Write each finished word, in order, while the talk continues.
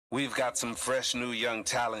We've got some fresh new young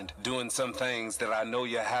talent doing some things that I know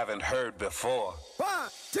you haven't heard before. 1,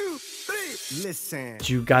 2, 3, listen.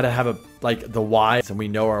 You got to have the why, and we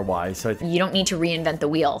know our why. So you don't need to reinvent the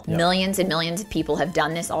wheel. Yeah. Millions and millions of people have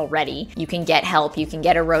done this already. You can get help. You can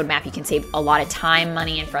get a roadmap. You can save a lot of time,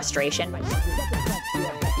 money, and frustration.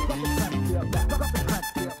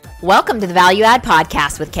 Welcome to the Value Add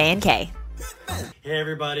Podcast with K&K. Hey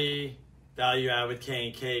everybody, Value Add with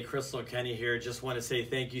K&K. Crystal Kenny here. Just want to say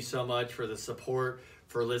thank you so much for the support,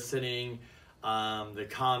 for listening, the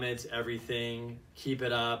comments, everything. Keep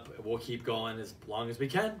it up. We'll keep going as long as we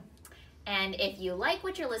can. And if you like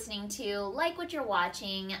what you're listening to, like what you're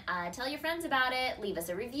watching, tell your friends about it. Leave us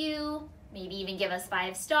a review. Maybe even give us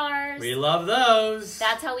 5 stars. We love those.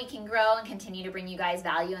 That's how we can grow and continue to bring you guys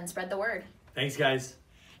value and spread the word. Thanks, guys.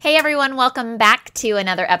 Hey everyone, welcome back to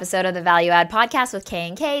another episode of the Value Add Podcast with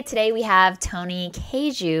K&K. Today we have Tony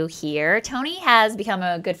Caju here. Tony has become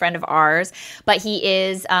a good friend of ours, but he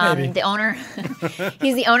is the owner.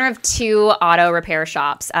 He's the owner of 2 auto repair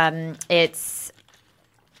shops. It's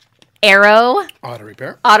Aero Auto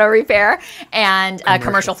Repair and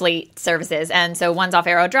Commercial Fleet Services. And so one's off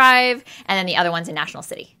Aero Drive, and then the other one's in National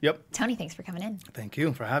City. Yep. Tony, thanks for coming in. Thank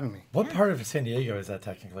you for having me. What part of San Diego is that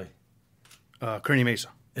technically? Kearny Mesa.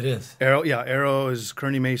 It is. Aero is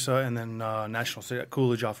Kearny Mesa, and then National City,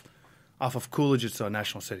 Coolidge off of Coolidge, it's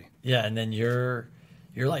National City. Yeah, and then you're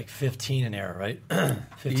like 15 in Aero, right?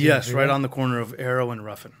 15 Yes, right on the corner of Aero and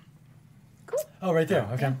Ruffin. Cool. Oh, right there.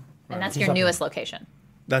 Okay. And that's your newest location.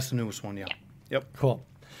 That's the newest one, yeah. Yep. Cool.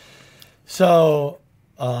 So,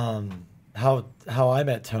 how I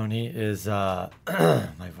met Tony is my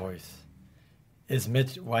voice is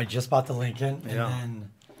Mitch. Well, I just bought the Lincoln, and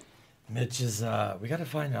then Mitch is. We got to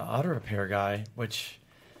find an auto repair guy, which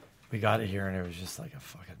we got it here, and it was just like a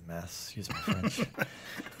fucking mess. Excuse my French.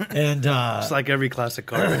 And it's like every classic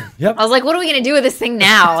car. Yep. I was like, what are we going to do with this thing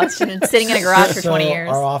now? It's been sitting in a garage for 20 years.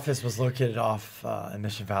 Our office was located off in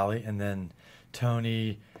Mission Valley, and then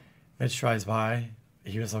Mitch drives by.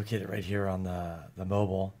 He was located right here on the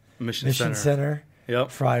mobile Mission Center.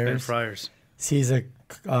 Yep. Friars. Sees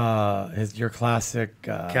your classic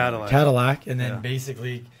Cadillac. and then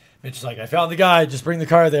basically Mitch is like, I found the guy. Just bring the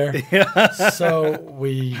car there. So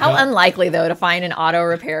we. How unlikely though to find an auto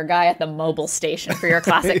repair guy at the mobile station for your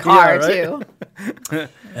classic car too.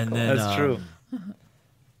 And then that's true.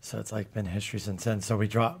 So it's like been history since then. So we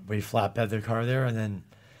flatbed the car there, and then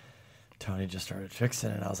Tony just started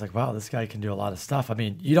fixing it. I was like, wow, this guy can do a lot of stuff. I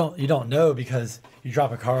mean, you don't know because you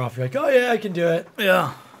drop a car off, you're like, oh yeah, I can do it.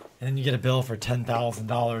 Yeah. And then you get a bill for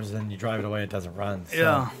 $10,000 and you drive it away, it doesn't run. So.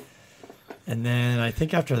 Yeah. And then I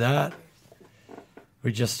think after that,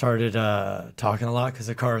 we just started talking a lot because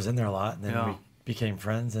the car was in there a lot. And then we became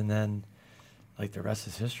friends, and then like the rest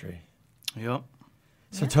is history. Yep.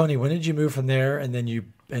 So Tony, when did you move from there? And then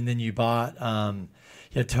you bought.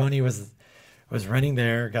 Tony was renting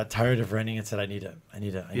there, got tired of renting, and said, I need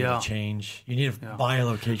to change. You need to buy a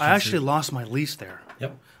location. I actually lost my lease there.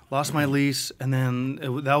 Yep. Lost my lease, and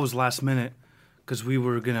then that was last minute because we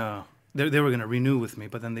were they were gonna renew with me,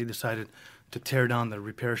 but then they decided to tear down the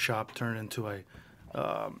repair shop, turn it into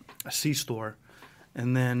a C store,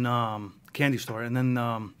 and then candy store, and then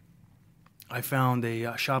I found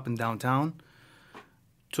a shop in downtown.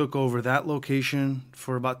 Took over that location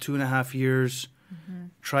for about 2.5 years. Mm-hmm.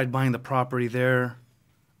 Tried buying the property there.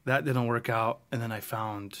 That didn't work out, and then I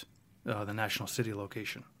found the National City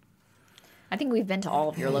location. I think we've been to all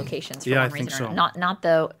of your locations for one reason think so. or not. Not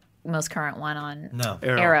the most current one on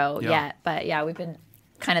Aero yet, but we've been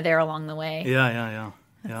kind of there along the way. Yeah.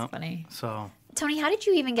 That's funny. So, Tony, how did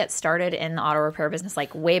you even get started in the auto repair business,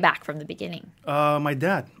 like way back from the beginning? My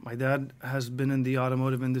dad has been in the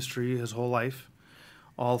automotive industry his whole life.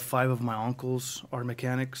 All 5 of my uncles are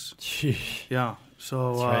mechanics. Sheesh. Yeah.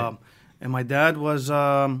 So, right. And my dad was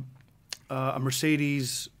a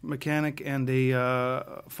Mercedes mechanic, and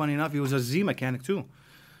funny enough, he was a Z mechanic too.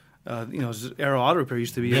 Aero Auto Repair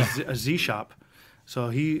used to be a Z shop.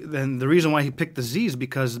 So then the reason why he picked the Z is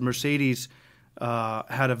because Mercedes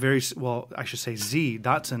had a very,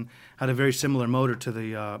 Datsun had a very similar motor to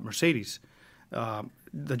the Mercedes.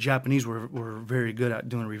 The Japanese were very good at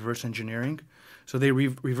doing reverse engineering. So they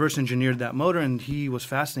reverse engineered that motor, and he was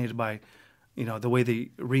fascinated by, the way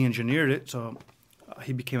they re-engineered it. So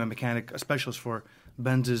he became a specialist for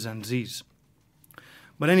Benzes and Zs.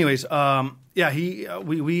 But anyways,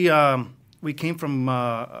 we came from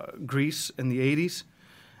Greece in the 80s,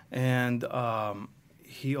 and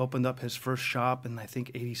he opened up his first shop in, I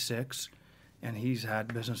think, 86, and he's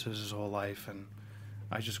had businesses his whole life, and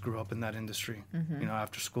I just grew up in that industry. Mm-hmm.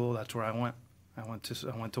 After school, that's where I went.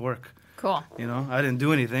 I went to work. Cool. You know, I didn't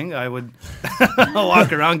do anything. I would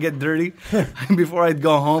walk around, get dirty. Before I'd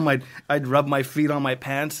go home, I'd rub my feet on my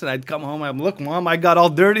pants, and I'd come home. I'd look, Mom, I got all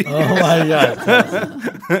dirty. Oh my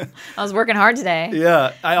God! I was working hard today.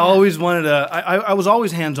 Yeah, I always wanted to. I was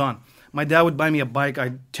always hands on. My dad would buy me a bike.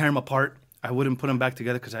 I'd tear him apart. I wouldn't put them back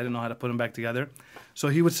together because I didn't know how to put them back together. So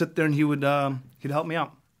he would sit there and he'd help me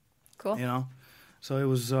out. Cool. You know, so it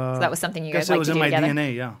was. So that was something you guys it liked was to in do my together?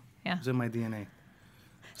 DNA. Yeah. Yeah. It was in my DNA.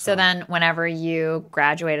 So then whenever you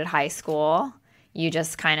graduated high school, you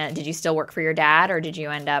just did you still work for your dad, or did you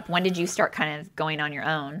when did you start kind of going on your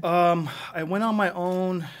own? I went on my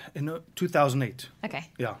own in 2008. Okay.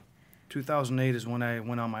 Yeah. 2008 is when I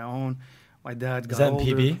went on my own. My dad got Is that older.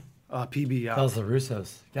 PB? PB, yeah. That was the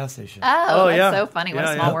Russo's gas station. Oh, that's yeah. so funny. What a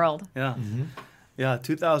Yeah, small yeah. world. Yeah. Yeah,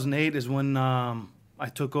 2008 is when I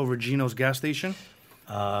took over Gino's gas station.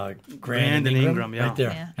 Grand and Ingram, yeah. right there.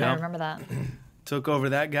 Yeah, Yeah. I remember that. Took over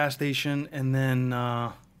that gas station, and then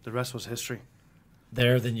the rest was history.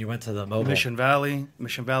 There, then you went to the mobile. Mission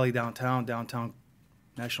Valley downtown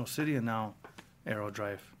National City, and now Arrow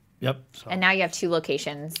Drive. Yep. So, And now you have two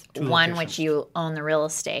locations. Two One locations. which you own the real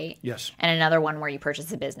estate. Yes. And another one where you purchase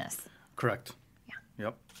the business. Correct. Yeah.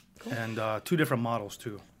 Yep. And two different models,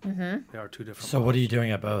 too. Mm-hmm. They are two different So what are you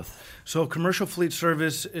doing at both? So commercial fleet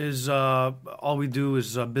service is all we do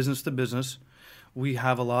is business to business. We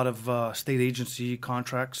have a lot of state agency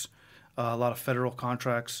contracts, a lot of federal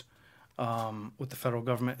contracts with the federal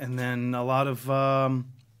government, and then a lot of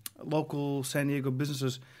local San Diego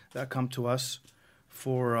businesses that come to us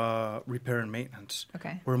for repair and maintenance.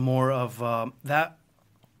 Okay. We're more of that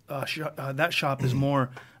shop is more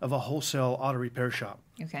of a wholesale auto repair shop.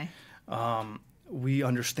 Okay. We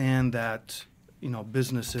understand that,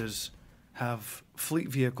 businesses have fleet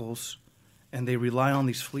vehicles, and they rely on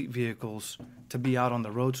these fleet vehicles to be out on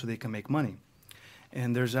the road so they can make money.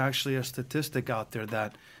 And there's actually a statistic out there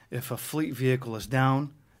that if a fleet vehicle is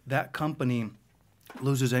down, that company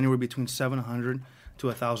loses anywhere between $700 to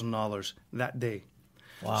 $1,000 that day.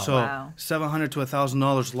 Wow. So Wow. $700 to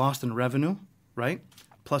 $1,000 lost in revenue, right?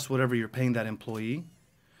 Plus whatever you're paying that employee,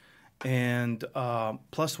 and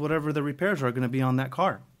plus whatever the repairs are going to be on that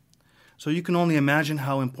car. So you can only imagine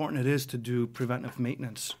how important it is to do preventive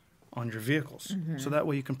maintenance on your vehicles. So that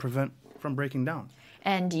way you can prevent from breaking down.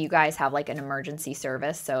 And do you guys have like an emergency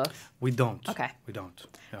service? So We don't. Okay. We don't.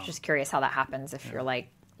 Yeah. just curious how that happens if you're like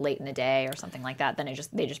late in the day or something like that, then they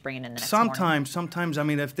just bring it in the next morning. Sometimes, I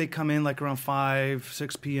mean, if they come in like around 5,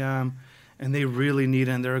 6 p.m. and they really need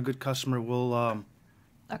it and they're a good customer, we'll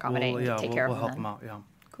Accommodate and take care we'll of help them. them out. Yeah,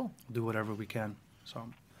 Cool. do whatever we can. So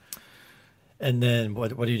And then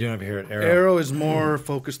what are you doing over here at Arrow? Arrow is more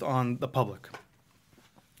focused on the public.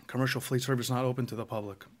 Commercial fleet service is not open to the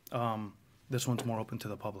public. This one's more open to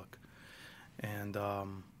the public, and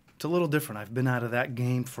it's a little different. I've been out of that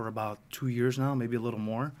game for about 2 years now, maybe a little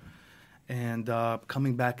more, and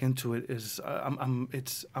coming back into it is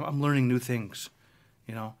I'm learning new things.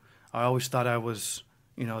 I always thought I was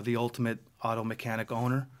the ultimate auto mechanic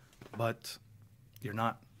owner, but you're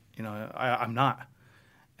not. I'm not,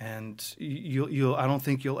 and I don't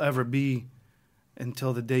think you'll ever be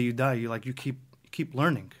until the day you die. You keep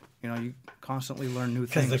learning. You constantly learn new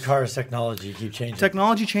things. Because the car's technology keep changing.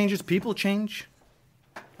 Technology changes, people change,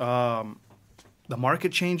 the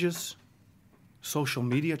market changes, social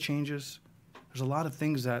media changes. There's a lot of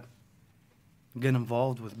things that get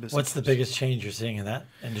involved with business. What's the biggest change you're seeing in that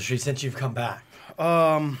industry since you've come back?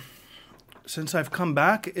 Since I've come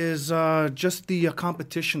back is just the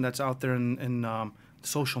competition that's out there in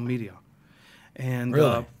social media. And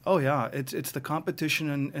Really? Oh yeah, it's the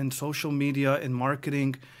competition in social media, in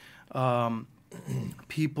marketing.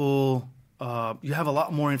 People, you have a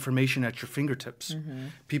lot more information at your fingertips. Mm-hmm.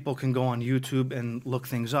 People can go on YouTube and look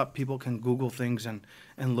things up. People can Google things and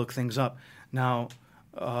look things up. Now,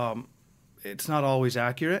 it's not always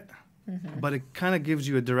accurate, but it kind of gives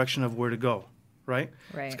you a direction of where to go, right?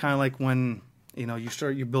 Right. It's kind of like when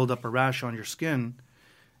you build up a rash on your skin,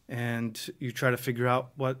 and you try to figure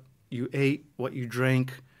out what you ate, what you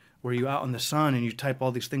drank, were you out in the sun, and you type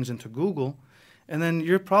all these things into Google, and then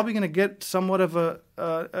you're probably going to get somewhat of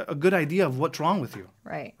a good idea of what's wrong with you,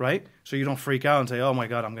 Right. right? So you don't freak out and say, oh my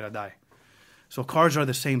God, I'm going to die. So cars are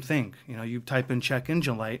the same thing. You type in check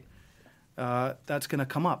engine light, that's going to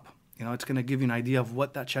come up. It's going to give you an idea of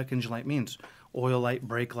what that check engine light means, oil light,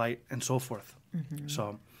 brake light, and so forth.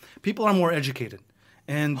 So people are more educated.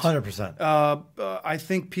 And 100%. I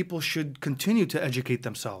think people should continue to educate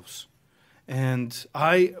themselves. And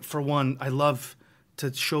I, for one, I love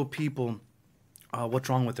to show people what's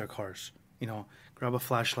wrong with their cars. Grab a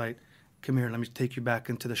flashlight. Come here, let me take you back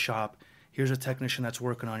into the shop. here's a technician that's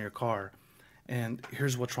working on your car, and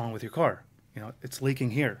here's what's wrong with your car. It's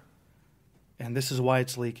leaking here, and this is why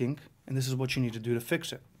it's leaking, and this is what you need to do to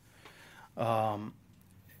fix it.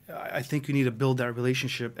 I think you need to build that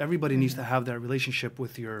relationship. Everybody needs to have that relationship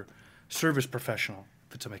with your service professional.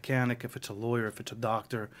 If it's a mechanic, if it's a lawyer, if it's a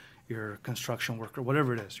doctor, your construction worker,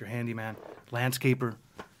 whatever it is, your handyman, landscaper.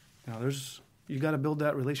 You got to build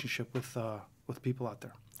that relationship with people out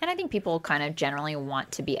there. And I think people kind of generally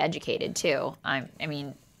want to be educated too. I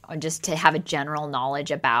mean, just to have a general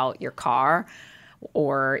knowledge about your car,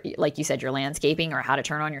 or like you said, your landscaping, or how to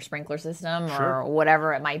turn on your sprinkler system, or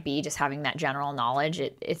whatever it might be. Just having that general knowledge,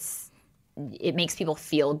 it makes people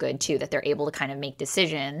feel good too, that they're able to kind of make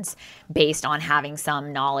decisions based on having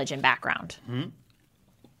some knowledge and background. Mm-hmm.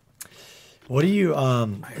 What do you?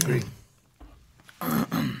 I agree.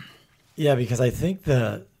 Yeah, because I think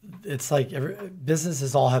it's like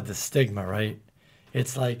businesses all have the stigma, right?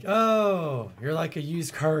 It's like, oh, you're like a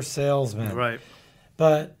used car salesman, right?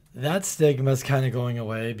 But that stigma is kind of going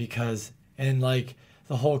away because, and like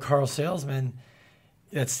the whole car salesman,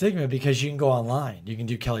 that stigma, because you can go online, you can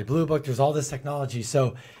do Kelley Blue Book. There's all this technology,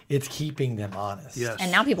 so it's keeping them honest. Yes.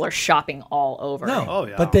 And now people are shopping all over. No, oh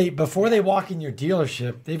yeah. But before they walk in your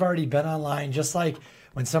dealership, they've already been online. Just like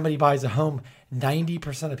when somebody buys a home,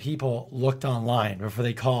 90% of people looked online before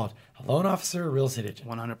they called a loan officer or real estate agent.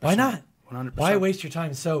 100%. Why not? 100%. Why waste your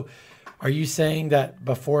time? So, are you saying that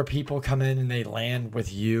before people come in and they land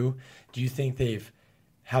with you, do you think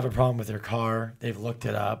have a problem with their car? They've looked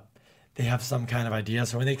it up. They have some kind of idea.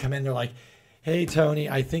 So when they come in, they're like, hey, Tony,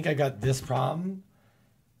 I think I got this problem.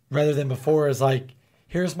 Rather than before is like,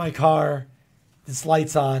 here's my car. This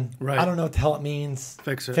light's on. Right. I don't know what the hell it means.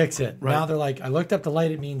 Fix it. Right. Now Now they're like, I looked up the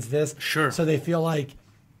light. It means this. Sure. So they feel like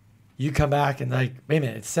you come back and like, wait a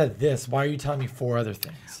minute, it said this. Why are you telling me 4 other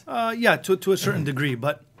things? Yeah, to a certain degree.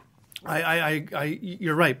 But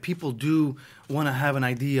you're right. People do want to have an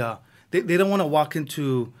idea. They don't want to walk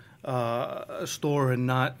into a store and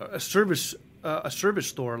not a service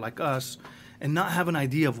store like us and not have an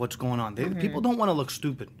idea of what's going on. People don't want to look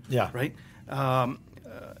stupid. Yeah. Right.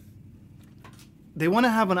 They want to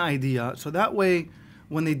have an idea, so that way,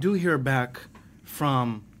 when they do hear back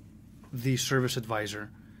from the service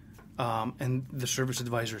advisor, and the service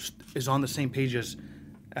advisor is on the same page as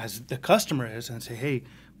the customer is, and say, hey,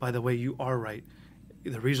 by the way, you are right.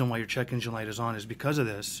 The reason why your check engine light is on is because of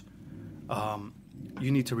this.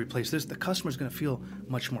 You need to replace this. The customer is going to feel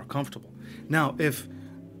much more comfortable. Now, if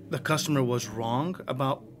the customer was wrong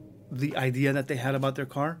about the idea that they had about their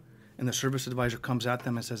car, and the service advisor comes at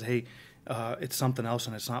them and says, hey, it's something else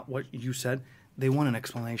and it's not what you said, they want an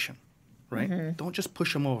explanation, right? Mm-hmm. Don't just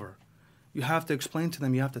push them over. You have to explain to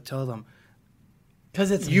them. You have to tell them.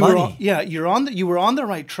 Because it's money. You were on the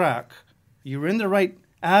right track. You were in the right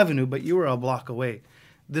avenue, but you were a block away.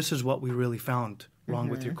 This is what we really found wrong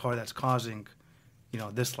with your car that's causing,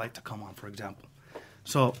 this light to come on, for example.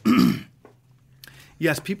 So,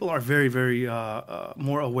 yes, people are very, very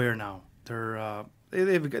more aware now.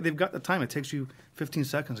 They've got the time. It takes you 15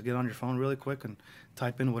 seconds to get on your phone really quick and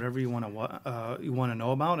type in whatever you want to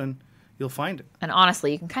know about, and you'll find it. And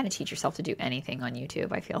honestly, you can kind of teach yourself to do anything on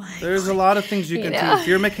YouTube, I feel like. There's a lot of things you can do. If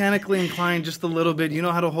you're mechanically inclined just a little bit, you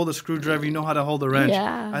know how to hold a screwdriver, you know how to hold a wrench.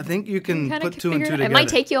 Yeah. I think you can put 2 and 2 together. It might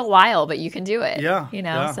take you a while, but you can do it.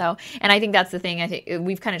 Yeah. So, and I think that's the thing. I think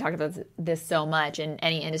we've kind of talked about this so much in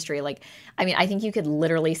any industry. Like, I mean, I think you could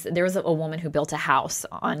literally, there was a woman who built a house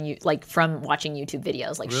from watching YouTube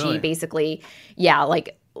videos. Like, really? She basically,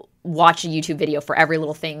 watched a YouTube video for every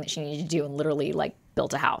little thing that she needed to do and literally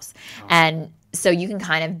built a house. Oh. And so you can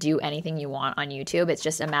kind of do anything you want on YouTube. It's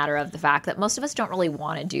just a matter of the fact that most of us don't really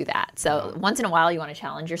want to do that. So once in a while you want to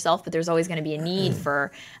challenge yourself, but there's always going to be a need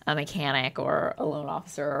for a mechanic or a loan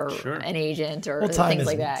officer or an agent or things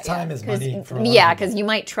like that. Time is money. Because you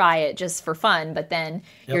might try it just for fun, but then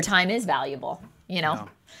your time is valuable, Yeah.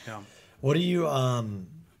 What do you,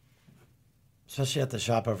 especially at the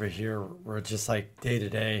shop over here, where it's just like day to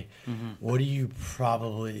day, what do you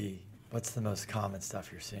what's the most common stuff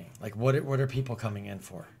you're seeing? Like, what are people coming in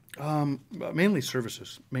for? Mainly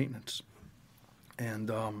services, maintenance, and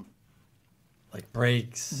like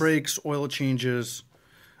brakes, oil changes,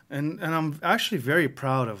 and I'm actually very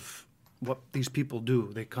proud of what these people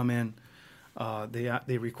do. They come in,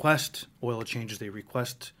 they request oil changes, they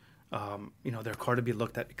request their car to be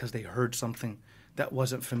looked at because they heard something that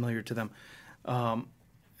wasn't familiar to them,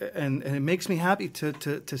 and it makes me happy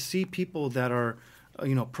to see people that are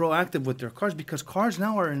proactive with their cars, because cars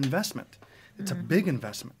now are an investment. It's a big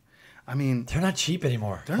investment. I mean, they're not cheap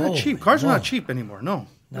anymore. they're not cheap. Cars are not cheap anymore. No,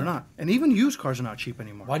 they're not. And even used cars are not cheap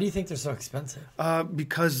anymore. Why do you think they're so expensive?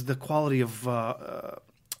 Because the quality of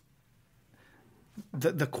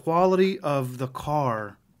the quality of the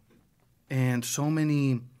car, and so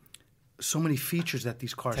many features that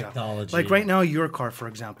these cars Technology. have. Like right now, your car, for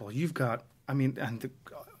example, you've got. I mean,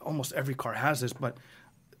 almost every car has this, but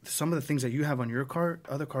some of the things that you have on your car,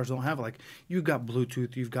 other cars don't have. Like you've got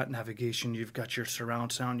Bluetooth, you've got navigation, you've got your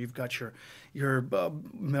surround sound, you've got your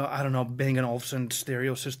I don't know, Bang & Olufsen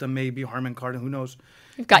stereo system, maybe Harman Kardon, who knows.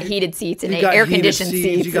 You've got heated seats and air-conditioned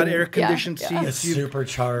seats. You got air-conditioned seats. It's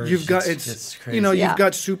supercharged. You've got it's crazy. You've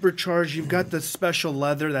got supercharged. You've got the special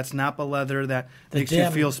leather, that's Napa leather that makes you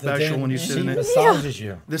feel special when you sit in it. Massages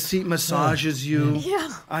you. The seat massages you. Yeah.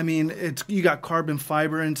 I mean, you got carbon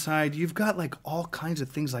fiber inside. You've got like all kinds of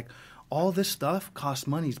things. Like all this stuff costs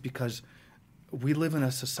money because we live in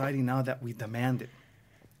a society now that we demand it,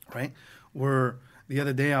 right? The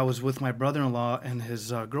other day I was with my brother-in-law and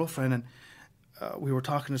his girlfriend, and we were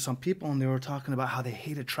talking to some people, and they were talking about how they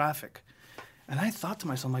hated traffic. And I thought to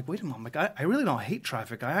myself, I'm like, wait a minute, I really don't hate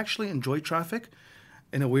traffic. I actually enjoy traffic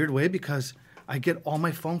in a weird way because I get all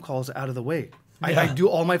my phone calls out of the way. I do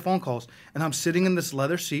all my phone calls, and I'm sitting in this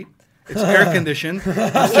leather seat. It's air conditioned.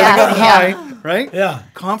 I'm sitting up high, right? Yeah.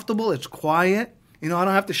 Comfortable. It's quiet. I don't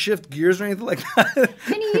have to shift gears or anything like that.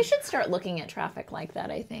 Kenny, you should start looking at traffic like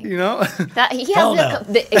that, I think. That he Hell has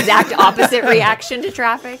no. the exact opposite reaction to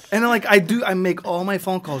traffic. And I make all my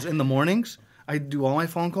phone calls in the mornings. I do all my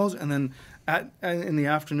phone calls, and then in the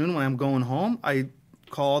afternoon when I'm going home, I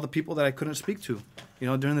call all the people that I couldn't speak to,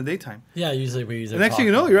 during the daytime. Yeah, usually we use it. The next thing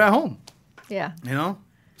you know, you're at home. Yeah.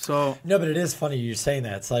 So. No, but it is funny you're saying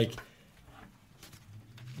that. It's like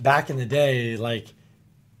back in the day, like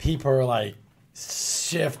people are like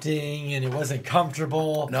shifting and it wasn't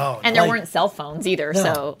comfortable. No. And there weren't cell phones either,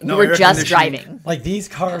 so you No, were air just conditioning. driving. Like these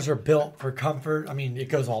cars are built for comfort. I mean, it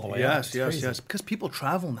goes all the way up. It's crazy. Yes. Because people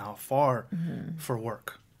travel now far for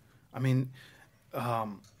work. I mean, I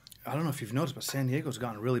don't know if you've noticed, but San Diego's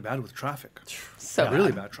gotten really bad with traffic. So bad.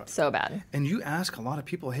 Really bad traffic. So bad. And you ask a lot of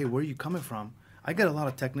people, hey, where are you coming from? I get a lot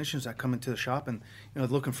of technicians that come into the shop and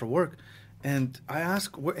looking for work, and I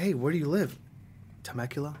ask, hey, where do you live?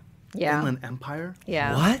 Temecula, Inland Empire.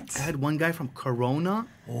 Yeah. What? I had one guy from Corona.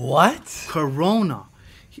 What? Corona,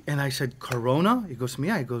 and I said Corona. He goes to me,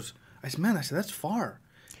 I said, man, that's far.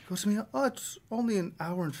 He goes to me, oh, it's only an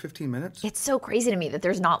hour and 15 minutes. It's so crazy to me that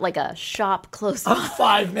there's not like a shop close I'm by.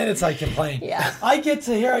 5 minutes. I complain. Yeah. I get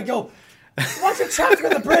to here. I go. Watch the traffic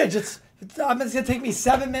on the bridge. It's gonna take me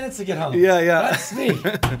 7 minutes to get home. Yeah. That's me.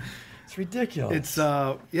 It's ridiculous.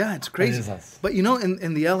 It's crazy. It is us. But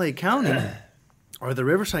in the LA County or the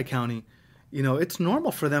Riverside County, it's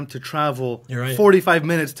normal for them to travel You're right. 45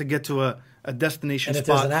 minutes to get to a destination And if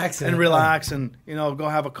spot there's an accident, and relax and go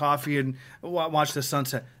have a coffee and watch the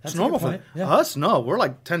sunset. That's It's a normal good for point. Yeah. us. No, we're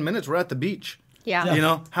like 10 minutes. We're at the beach.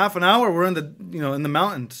 Yeah. Half an hour we're in the in the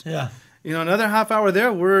mountains. Yeah. Another half hour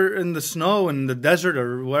there we're in the snow and the desert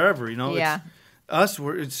or wherever. Yeah.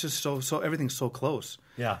 It's just so everything's so close.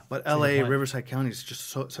 Yeah. But That's a good LA, point. Riverside County is just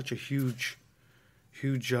such a huge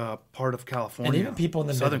part of California. And even people in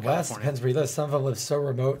the Southern Midwest, California. depends where you live. Some of them live so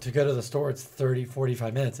remote. To go to the store, it's 30,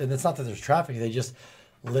 45 minutes. And it's not that there's traffic. They just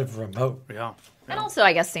live remote. Yeah. And also,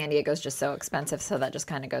 I guess San Diego's just so expensive, so that just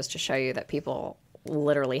kind of goes to show you that people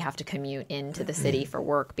literally have to commute into the city for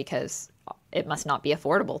work because it must not be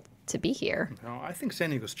affordable to be here. No, I think San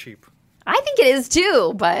Diego's cheap. I think it is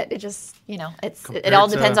too, but it just, it all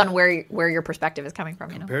depends on where your perspective is coming from,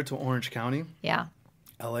 Compared to Orange County, Yeah.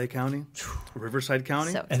 LA County, Riverside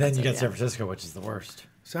County, So And then you get expensive, San Francisco, which is the worst.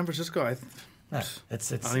 San Francisco, I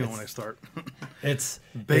don't even want to start. It's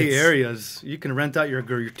Bay Areas, you can rent out your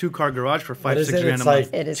 2-car garage for What $5-6 is it? grand It's a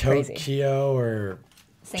month. like It is crazy. Tokyo or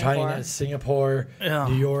Singapore. China, Singapore, Yeah.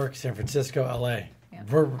 New York, San Francisco, LA. Yeah.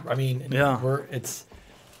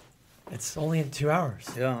 It's only in 2 hours.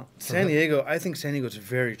 Yeah. San Diego, I think San Diego's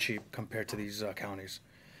very cheap compared to these counties.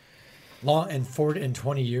 In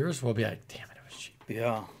 20 years, we'll be like, damn it was cheap.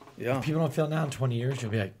 Yeah. Yeah. If people don't feel it now in 20 years,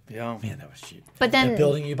 you'll be like, Yeah. man, that was cheap. But then- that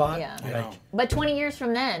building you bought, Yeah. like, Yeah. But 20 years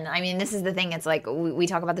from then, I mean, this is the thing. It's like we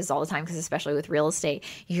talk about this all the time because especially with real estate,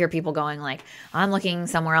 you hear people going like, I'm looking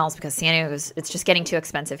somewhere else because San Diego's, it's just getting too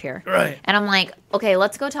expensive here. Right. And I'm like, okay,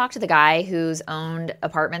 let's go talk to the guy who's owned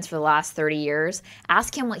apartments for the last 30 years.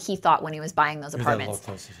 Ask him what he thought when he was buying those who's that a little apartments.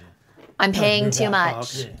 closer to? I'm paying move too that much.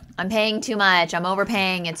 box. Yeah. I'm paying too much. I'm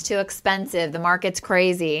overpaying. It's too expensive. The market's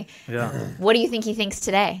crazy. Yeah. What do you think he thinks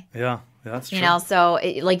today? Yeah. That's true. So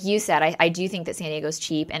like you said, I do think that San Diego's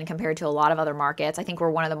cheap, and compared to a lot of other markets, I think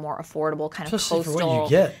we're one of the more affordable kind of Especially for what coastal you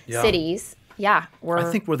get. Yeah. cities. Yeah,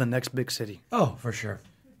 I think we're the next big city. Oh, for sure.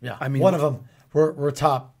 Yeah. I mean, one of them. We're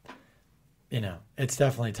top. It's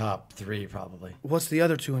definitely top 3 probably. What's the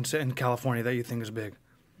other 2 in California that you think is big?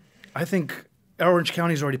 I think Orange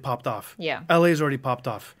County's already popped off. Yeah. LA's already popped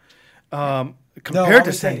off. Compared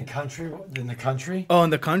to saying in the country. Oh, in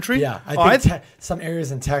the country? Yeah, I think some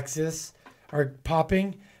areas in Texas are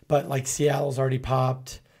popping, but like Seattle's already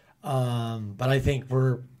popped. But I think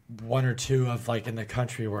we're 1 or 2 of like in the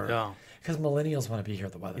country where because millennials want to be here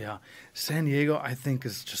at the weather. Yeah, San Diego I think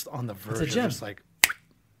is just on the verge of just like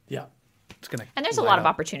it's gonna. And there's a lot of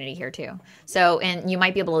opportunity here too. So, and you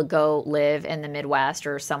might be able to go live in the Midwest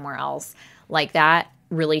or somewhere else like that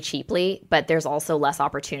really cheaply, but there's also less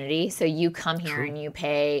opportunity. So you come here and you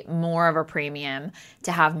pay more of a premium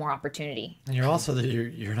to have more opportunity. And you're also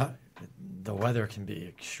you're not. The weather can be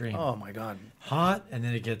extreme. Oh my God, hot and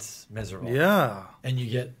then it gets miserable. Yeah, and you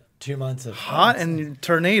get 2 months of hot and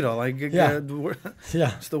tornado. Like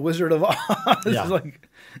it's the Wizard of Oz. Yeah. Like,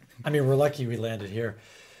 I mean, we're lucky we landed here.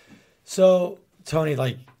 So Tony,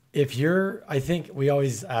 like, I think we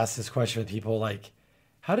always ask this question with people, like,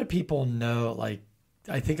 how do people know? Like,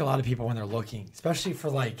 I think a lot of people when they're looking, especially for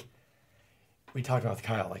like, we talked about with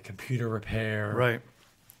Kyle, like computer repair, right?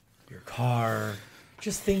 Your car,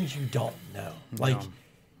 just things you don't know. Like,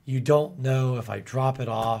 you don't know if I drop it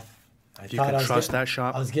off. You can trust that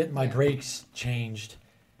shop. I was getting my brakes changed.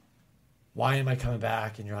 Why am I coming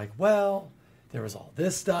back? And you're like, well, there was all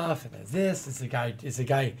this stuff and there's this.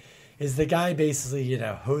 Is the guy basically,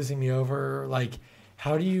 hosing me over? Like,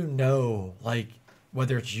 how do you know, like,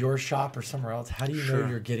 whether it's your shop or somewhere else, how do you know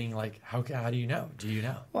you're getting, like, how do you know? Do you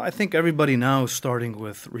know? Well, I think everybody now is starting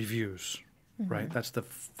with reviews, right? That's the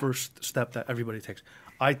first step that everybody takes.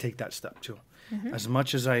 I take that step too. As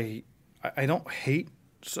much as I don't hate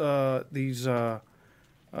these Yelp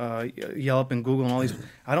and Google and all these.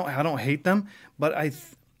 I don't hate them, but I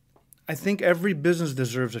think every business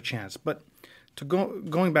deserves a chance. But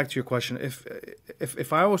going back to your question,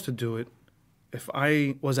 if I was to do it, if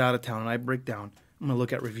I was out of town and I break down, I'm going to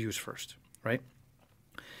look at reviews first, right?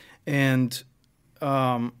 And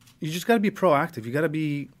you just got to be proactive. You got to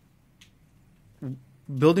be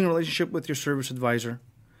building a relationship with your service advisor,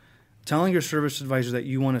 telling your service advisor that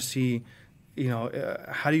you want to see,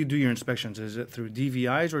 how do you do your inspections? Is it through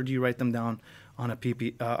DVIs or do you write them down on a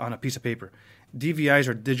piece of paper? DVIs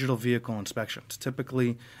are digital vehicle inspections.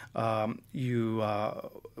 Typically, when you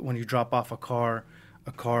drop off a car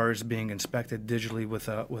is being inspected digitally with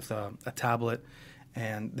a tablet,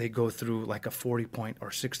 and they go through like a 40-point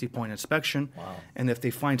or 60-point inspection. Wow. And if they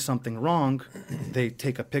find something wrong, they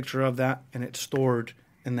take a picture of that, and it's stored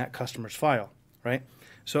in that customer's file, right?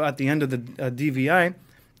 So at the end of the DVI,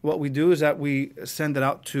 what we do is that we send it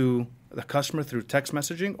out to the customer through text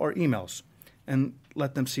messaging or emails and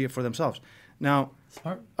let them see it for themselves. Now,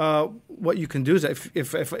 what you can do is that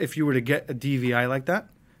if you were to get a DVI like that,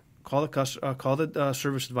 call the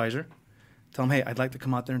service advisor, tell them, hey, I'd like to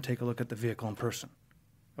come out there and take a look at the vehicle in person.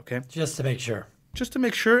 Okay? Just to make sure. Just to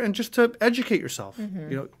make sure and just to educate yourself.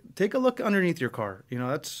 Take a look underneath your car.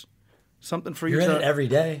 That's something for you to... You're in it every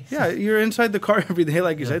day. Yeah, you're inside the car every day,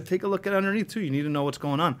 like you said. Take a look at underneath, too. You need to know what's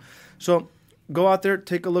going on. So go out there,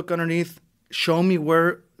 take a look underneath. Show me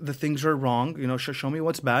where the things are wrong. Show me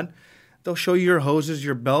what's bad. They'll show you your hoses,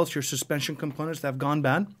 your belts, your suspension components that have gone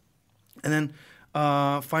bad. And then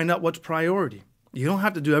find out what's priority. You don't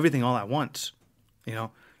have to do everything all at once.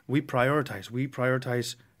 We prioritize. We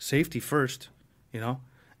prioritize safety first,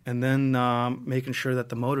 and then making sure that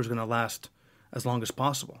the motor is going to last as long as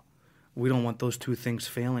possible. We don't want those two things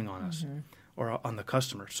failing on us or on the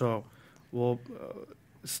customer. So we'll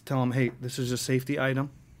tell them, hey, this is a safety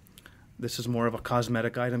item. This is more of a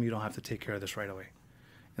cosmetic item. You don't have to take care of this right away.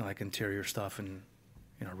 Like interior stuff and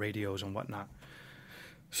radios and whatnot.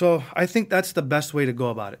 So I think that's the best way to go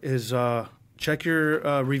about it is check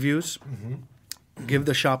your reviews. Give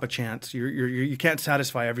the shop a chance. You can't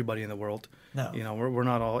satisfy everybody in the world. No. We're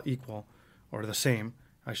not all equal or the same,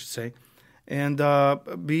 I should say. And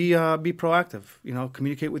be proactive.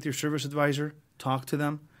 Communicate with your service advisor. Talk to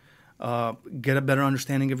them. Get a better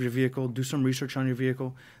understanding of your vehicle. Do some research on your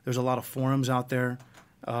vehicle. There's a lot of forums out there.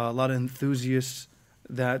 A lot of enthusiasts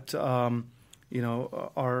that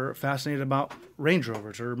are fascinated about Range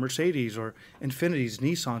Rovers or Mercedes or Infinitis,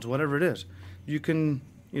 Nissans, whatever it is. You can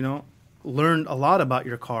learn a lot about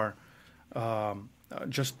your car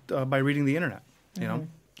just by reading the internet.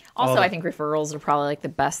 Also, I think referrals are probably like the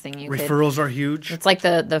best thing you could. Referrals are huge. It's like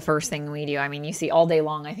the first thing we do. I mean, you see all day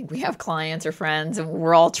long, I think we have clients or friends and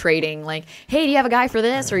we're all trading like, hey, do you have a guy for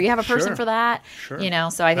this or you have a person for that? Sure.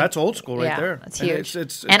 So I think that's old school right there. That's huge.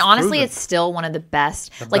 It's and honestly, proven. it's still one of the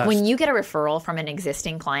best. Like when you get a referral from an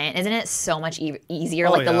existing client, isn't it so much easier?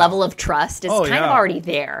 Like the level of trust is kind of already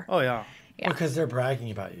there. Oh, yeah. Because they're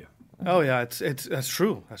bragging about you. Oh, yeah. That's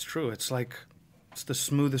true. That's true. It's like it's the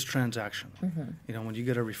smoothest transaction. Mm-hmm. When you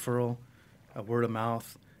get a referral, a word of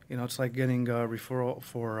mouth, it's like getting a referral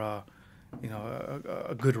for, a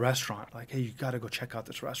good restaurant. Like, hey, you got to go check out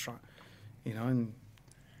this restaurant, and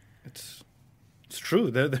it's true.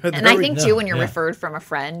 And I think, too, when you're referred from a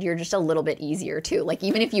friend, you're just a little bit easier, too. Like,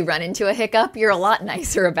 even if you run into a hiccup, you're a lot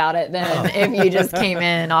nicer about it than if you just came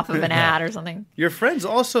in off of an ad or something. Your friends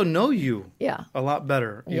also know you a lot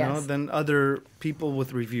better, you know, than other people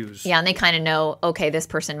with reviews. Yeah, and they kind of know, okay, this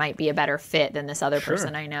person might be a better fit than this other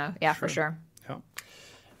person I know. Yeah, for sure. Yeah.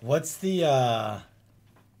 What's the,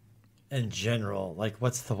 in general, like,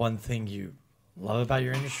 what's the one thing you love about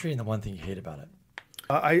your industry and the one thing you hate about it?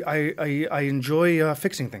 I enjoy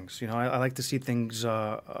fixing things. I like to see things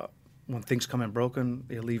when things come in broken.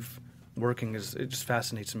 They leave working. It just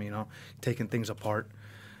fascinates me. Taking things apart.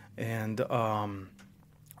 And the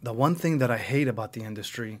one thing that I hate about the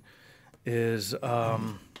industry is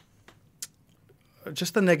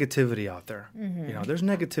just the negativity out there. Mm-hmm. There's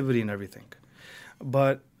negativity in everything.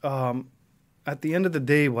 But at the end of the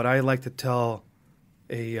day, what I like to tell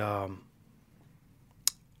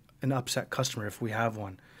an upset customer, if we have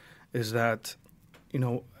one, is that,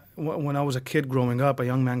 when I was a kid growing up, a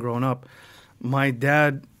young man growing up, my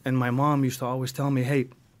dad and my mom used to always tell me, hey,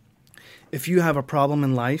 if you have a problem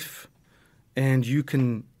in life and you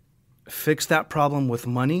can fix that problem with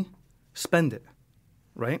money, spend it,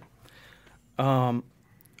 right? I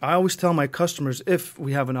always tell my customers, if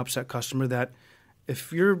we have an upset customer, that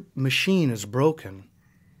if your machine is broken,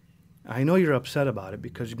 I know you're upset about it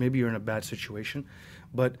because maybe you're in a bad situation,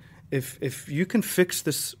 but if you can fix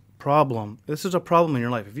this problem, this is a problem in your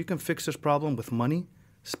life. If you can fix this problem with money,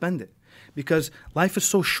 spend it. Because life is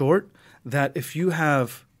so short that if you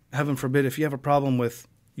have, heaven forbid, if you have a problem with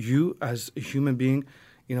you as a human being,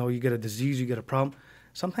 you get a disease, you get a problem,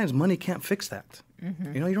 sometimes money can't fix that.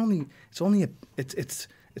 Mm-hmm.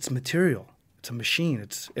 It's material. It's a machine.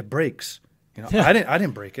 It breaks. I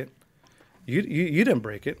didn't break it. You didn't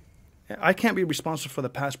break it. I can't be responsible for the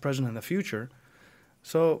past, present, and the future.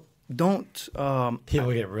 So don't.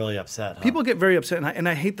 People get really upset. Huh? People get very upset, and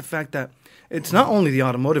I hate the fact that it's not only the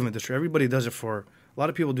automotive industry. Everybody does it for. A lot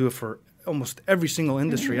of people do it for almost every single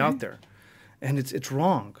industry out there, and it's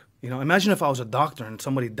wrong. Imagine if I was a doctor and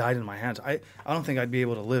somebody died in my hands. I don't think I'd be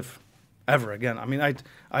able to live ever again. I mean,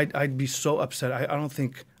 I'd be so upset. I don't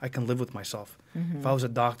think I can live with myself. Mm-hmm. If I was a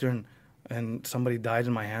doctor and somebody died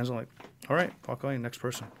in my hands, I'm like, all right, walk away, next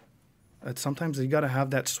person. Sometimes you got to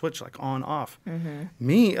have that switch, like on off.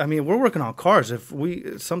 Mm-hmm. We're working on cars. If we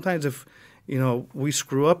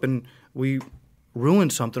screw up and we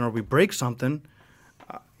ruin something or we break something,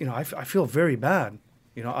 I feel very bad.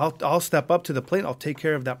 I'll step up to the plate. I'll take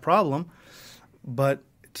care of that problem. But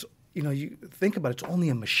it's you think about it, it's only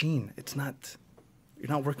a machine. It's not.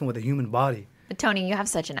 You're not working with a human body. Tony, you have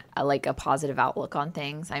such a positive outlook on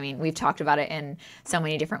things. I mean, we've talked about it in so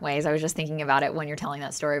many different ways. I was just thinking about it when you're telling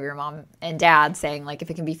that story of your mom and dad saying, like, if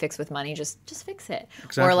it can be fixed with money, just fix it.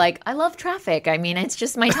 Exactly. Or like, I love traffic. I mean, it's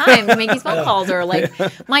just my time to make these phone calls. Or like,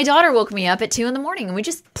 my daughter woke me up at 2 a.m. and we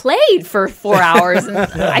just played for 4 hours, and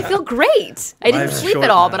I feel great. I didn't sleep at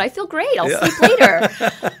all, but I feel great. I'll sleep later.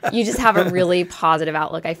 You just have a really positive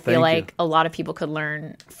outlook. I feel like a lot of people could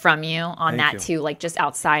learn from you on that too. Like just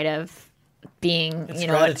outside of being,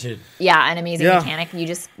 gratitude. An amazing mechanic. You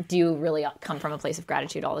just do really come from a place of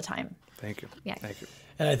gratitude all the time. Thank you. Yeah. Thank you.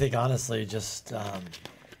 And I think honestly, just how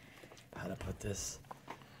to put this,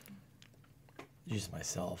 use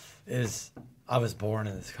myself, is I was born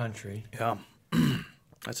in this country. Yeah.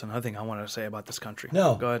 That's another thing I wanted to say about this country.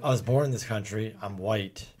 No, go ahead. I was born in this country. I'm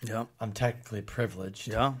white. Yeah. I'm technically privileged.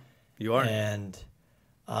 Yeah, you are. And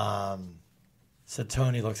so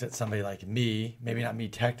Tony looks at somebody like me, maybe not me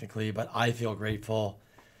technically, but I feel grateful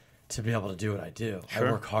to be able to do what I do. Sure.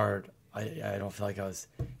 I work hard. I don't feel like I was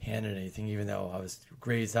handed anything, even though I was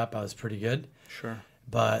raised up, I was pretty good. Sure.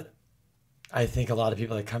 But I think a lot of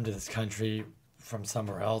people that come to this country from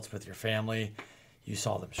somewhere else with your family, you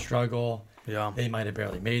saw them struggle. Yeah. They might have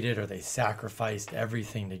barely made it, or they sacrificed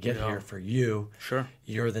everything to get here for you. Sure.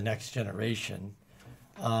 You're the next generation.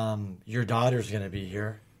 Your daughter's going to be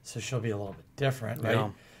here, so she'll be a little bit different, right? Yeah.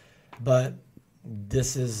 But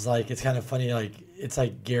this is like, it's kind of funny, like, it's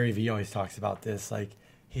like Gary Vee always talks about this, like,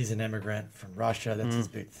 he's an immigrant from Russia. That's his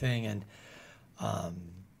big thing. And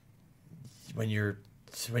when you're,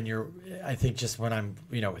 I think just when I'm,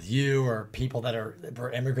 with you or people that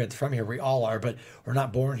we're immigrants from here, we all are, but we're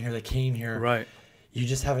not born here. They came here. Right. You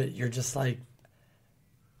just have it. You're just like,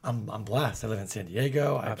 I'm blessed. I live in San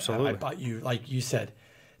Diego. Absolutely. I bought you, like you said,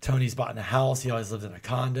 Tony's bought in a house. He always lived in a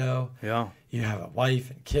condo. Yeah. You have a wife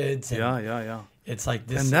and kids. And Yeah. It's like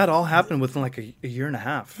this. And that all happened within like a year and a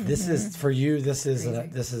half. This is for you. This is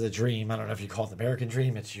a dream. I don't know if you call it the American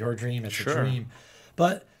dream. It's your dream. It's Sure. a dream,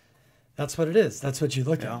 but that's what it is. That's what you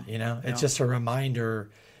look at. It's just a reminder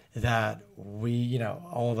that we,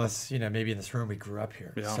 all of us, maybe in this room, we grew up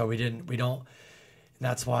here, so we don't.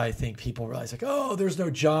 That's why I think people realize like, oh, there's no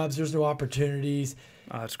jobs, there's no opportunities.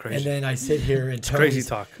 Oh, that's crazy. And then I sit here and crazy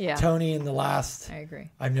talk. Yeah. Tony, in the last, I agree.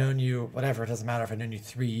 I've known you, whatever, it doesn't matter if I've known you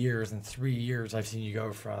 3 years. In 3 years, I've seen you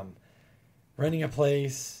go from renting a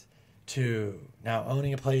place to now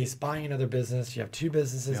owning a place, buying another business. You have 2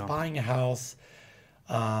 businesses, buying a house.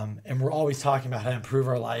 And we're always talking about how to improve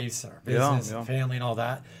our lives, our business, and family, and all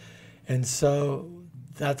that. And so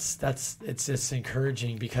it's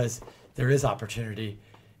encouraging because there is opportunity.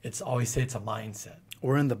 It's always say it's a mindset.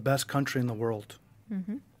 We're in the best country in the world,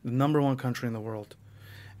 the number 1 country in the world.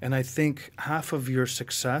 And I think half of your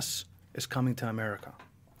success is coming to America.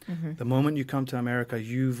 The moment you come to America,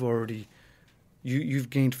 you've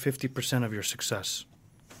gained 50% of your success.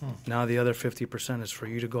 Now the other 50% is for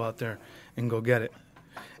you to go out there and go get it.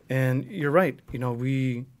 And you're right.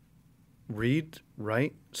 We read,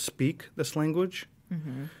 write, speak this language.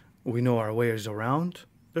 We know our ways around.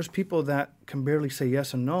 There's people that can barely say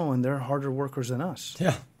yes and no, and they're harder workers than us.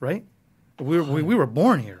 Yeah. Right? We were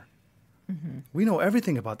born here. We know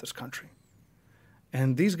everything about this country.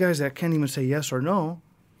 And these guys that can't even say yes or no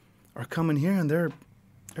are coming here and they're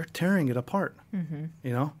tearing it apart.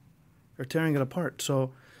 They're tearing it apart.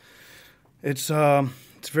 So it's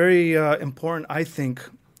very important, I think,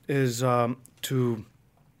 is to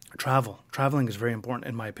travel. Traveling is very important,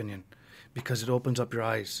 in my opinion, because it opens up your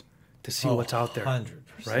eyes to see what's out there. 100%.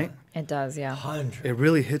 Right? It does, yeah. 100. It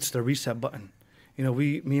really hits the reset button.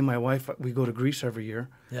 Me and my wife, we go to Greece every year.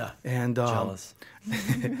 Yeah. And jealous.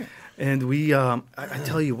 and we, I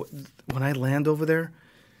tell you, when I land over there,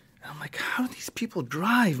 I'm like, how do these people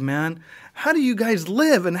drive, man? How do you guys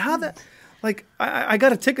live? And how that, like, I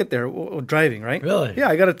got a ticket there driving, right? Really? Yeah,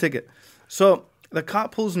 I got a ticket. So the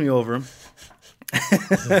cop pulls me over.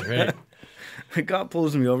 This is great. The cop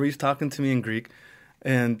pulls me over. He's talking to me in Greek.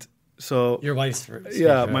 And so Your wife's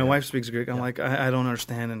my wife speaks Greek. I'm like, I don't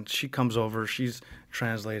understand. And she comes over. She's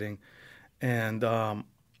translating. And I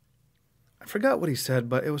forgot what he said,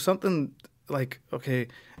 but it was something like, okay,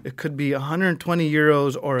 it could be 120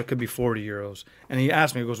 euros or it could be 40 euros. And he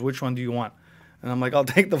asked me, he goes, which one do you want? And I'm like, I'll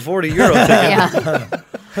take the 40 euro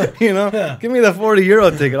ticket. Give me the 40 euro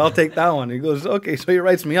ticket. I'll take that one. He goes, okay. So he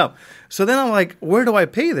writes me up. So then I'm like, where do I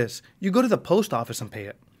pay this? You go to the post office and pay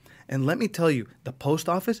it. And let me tell you, the post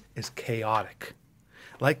office is chaotic.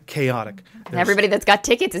 Like chaotic. Everybody that's got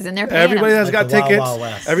tickets is in there paying Everybody them. that's got the Wild, tickets, Wild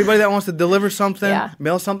West. everybody that wants to deliver something, Yeah.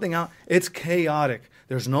 mail something out, it's chaotic.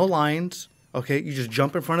 There's no lines, okay? You just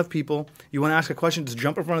jump in front of people. You want to ask a question, just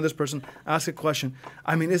jump in front of this person, ask a question.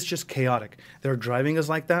 I mean, it's just chaotic. Their driving is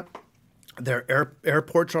like that. Their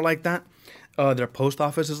airports are like that. Their post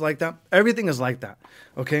office is like that. Everything is like that,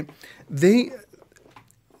 okay?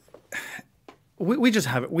 We just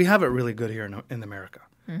have it. We have it really good here in America.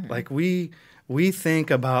 Like we think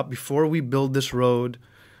about, before we build this road,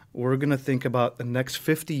 we're going to think about the next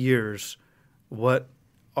 50 years, what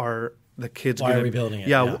are the kids Why gonna, are we building it?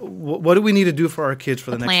 Yeah, Yeah. what do we need to do for our kids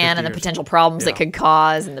for the next 50 Plan and the years? potential problems Yeah. it could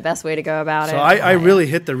cause and the best way to go about it. So I really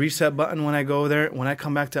hit the reset button when I go there. When I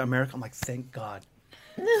come back to America, I'm like, thank God.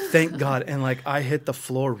 Thank God. And like, I hit the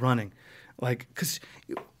floor running. Like, because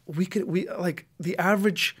we like the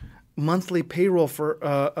average monthly payroll for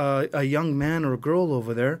a young man or a girl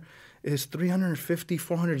over there is 350,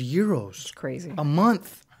 400 euros. It's crazy. A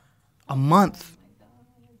month.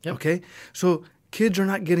 Yep. Okay? So kids are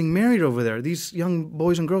not getting married over there. These young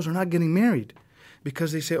boys and girls are not getting married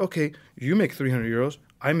because they say, okay, you make 300 euros,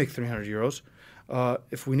 I make 300 euros.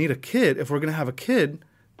 If we need a kid, if we're going to have a kid,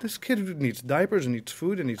 this kid needs diapers and needs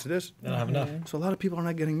food and needs this. They don't have enough. So a lot of people are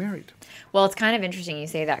not getting married. Well, it's kind of interesting you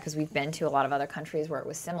say that because we've been to a lot of other countries where it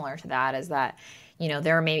was similar to that. Is that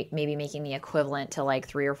they're maybe making the equivalent to like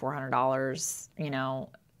 $300 or $400,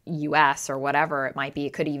 US or whatever it might be.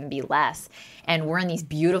 It could even be less. And we're in these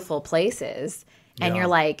beautiful places. And you're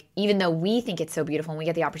like, even though we think it's so beautiful and we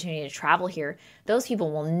get the opportunity to travel here, those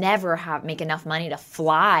people will never make enough money to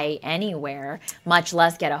fly anywhere, much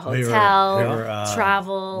less get a hotel,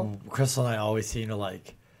 travel. Crystal and I always seem to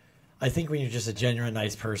like I think when you're just a genuine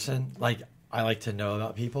nice person, like I like to know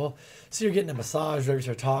about people. So you're getting a massage, whatever,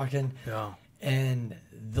 start talking. Yeah. And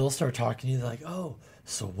they'll start talking to you. They're like, oh,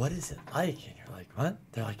 so what is it like? And you're like, what?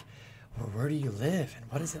 They're like, well, where do you live?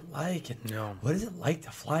 And what is it like? And what is it like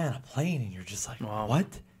to fly on a plane? And you're just like,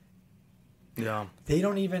 what? Yeah. They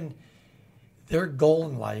don't even, their goal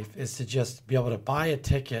in life is to just be able to buy a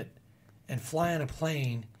ticket and fly on a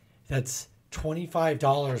plane that's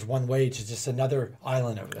 $25 one way to just another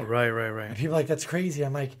island over there. Right. And people are like, that's crazy.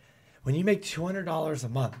 I'm like, when you make $200 a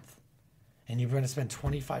month and you're going to spend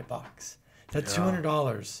 $25, that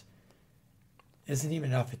 $200 isn't even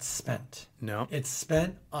enough. It's spent. No. It's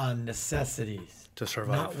spent on necessities. To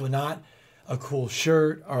survive. Not a cool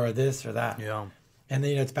shirt or this or that. Yeah. And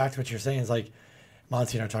then, it's back to what you're saying. It's like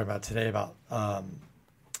Monty and I are talking about today about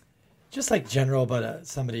just like general, but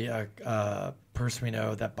a person we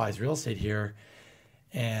know that buys real estate here.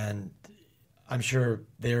 And I'm sure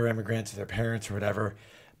they're immigrants or their parents or whatever.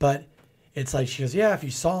 But it's like, she goes, yeah, if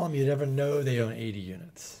you saw them, you'd never know they own 80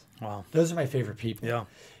 units. Wow. Those are my favorite people. Yeah.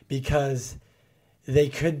 Because they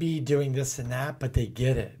could be doing this and that, but they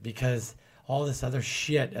get it. Because all this other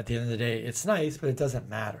shit, at the end of the day, it's nice, but it doesn't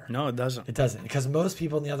matter. No, it doesn't. It doesn't. Because most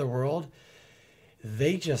people in the other world,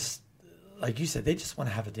 they just, like you said, they just want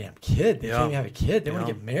to have a damn kid. They can't even have a kid. They want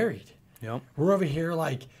to get married. Yep. We're over here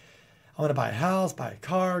like, I want to buy a house, buy a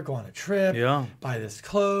car, go on a trip, buy this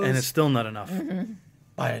clothes. And it's still not enough.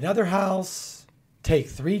 Buy another house, take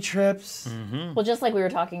 3 trips. Well, just like we were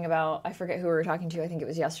talking about, I forget who we were talking to, I think it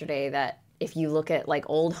was yesterday, that if you look at like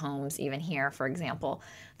old homes, even here, for example,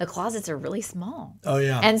 the closets are really small. Oh,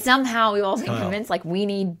 yeah. And somehow we've all been convinced like we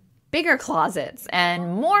need bigger closets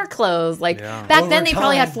and more clothes. Like back then they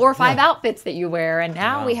probably had 4 or 5 outfits that you wear. And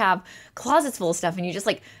now we have closets full of stuff and you just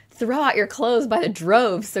like throw out your clothes by the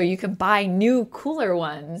drove so you can buy new cooler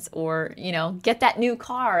ones or, get that new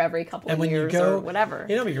car every couple of years or whatever.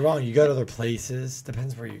 You know, but you're wrong. You go to other places,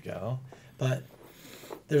 depends where you go. But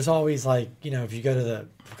there's always like, if you go to the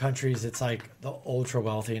countries, it's like the ultra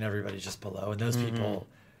wealthy and everybody's just below. And those people,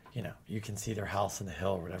 you can see their house on the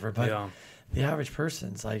hill or whatever. But the average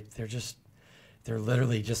person's like, they're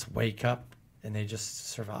literally just wake up and they just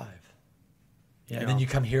survive. Yeah. And then you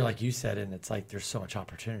come here, like you said, and it's like there's so much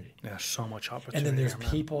opportunity. Yeah, so much opportunity. And then there's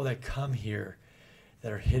people that come here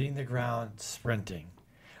that are hitting the ground sprinting,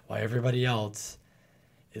 while everybody else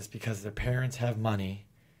is because their parents have money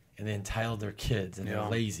and they entitled their kids and they're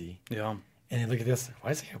lazy. Yeah. And they look at this, why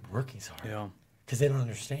is that guy working so hard? Yeah. Because they don't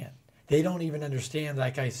understand. They don't even understand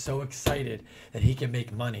that guy's so excited that he can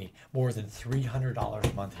make money more than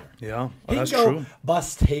 $300 a month here. Yeah, that's true.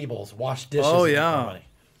 Bus tables, wash dishes. Oh, yeah. Money.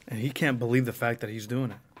 And he can't believe the fact that he's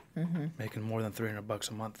doing it. Making more than $300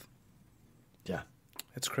 a month. Yeah.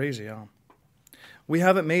 It's crazy, yeah. We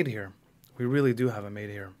have it made here. We really do have it made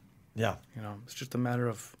here. Yeah. It's just a matter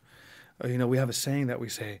of, we have a saying that we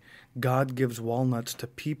say, God gives walnuts to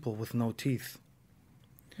people with no teeth.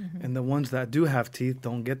 And the ones that do have teeth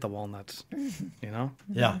don't get the walnuts,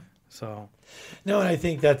 Yeah. So. No, and I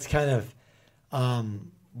think that's kind of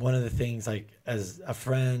one of the things, like, as a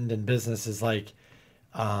friend in business is like,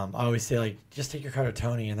 I always say, like, just take your car to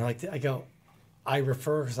Tony. And they're like, I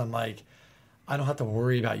refer because I'm like, I don't have to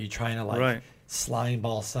worry about you trying to, like, slime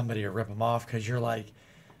ball somebody or rip them off because you're like,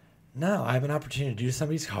 no, I have an opportunity to do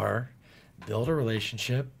somebody's car, build a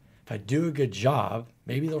relationship. If I do a good job,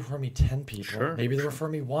 maybe they'll refer me 10 people. Sure, maybe they'll refer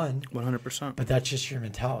me 1. 100%. But that's just your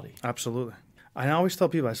mentality. Absolutely. I always tell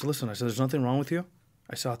people, I said, listen, there's nothing wrong with you.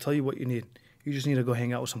 I said, I'll tell you what you need. You just need to go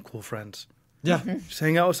hang out with some cool friends. Yeah. Just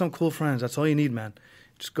hang out with some cool friends. That's all you need, man.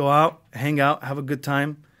 Just go out, hang out, have a good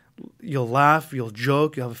time. You'll laugh, you'll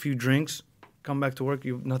joke, you'll have a few drinks. Come back to work,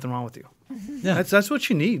 nothing wrong with you. Yeah. That's what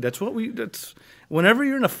you need. That's whenever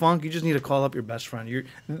you're in a funk, you just need to call up your best friend. You're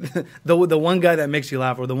the one guy that makes you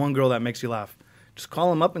laugh or the one girl that makes you laugh. Just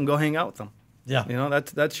call them up and go hang out with them. Yeah.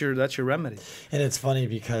 That's your remedy. And it's funny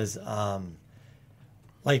because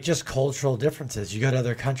like just cultural differences. You go to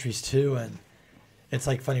other countries too, and it's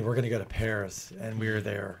like funny, we're going to go to Paris, and we were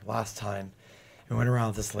there last time. We went around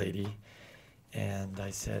with this lady, and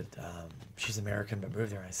I said, she's American but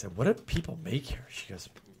moved there. I said, what do people make here? She goes,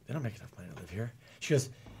 they don't make enough money to live here. She goes,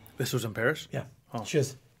 this was in Paris? Yeah. Oh. She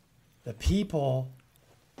goes, the people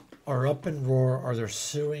are up in roar or they're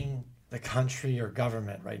suing the country or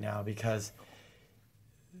government right now because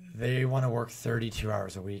they want to work 32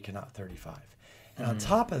 hours a week and not 35. And on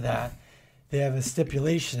top of that, they have a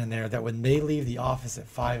stipulation in there that when they leave the office at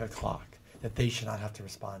 5 o'clock, that they should not have to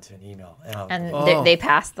respond to an email. And they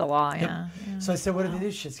passed the law, yeah. So I said, what do they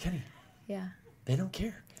do? She says, Kenny, they don't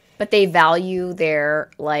care. But they value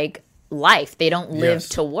their, like, life. They don't live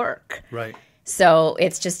to work. Right. So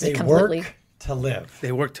it's just They completely. work to live.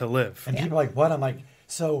 They work to live. And people are like, what? I'm like,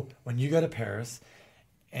 so when you go to Paris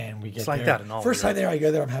and we get It's like there, that in all first Europe. time there, I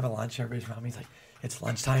go there, I'm having lunch. Everybody's around me. He's like, it's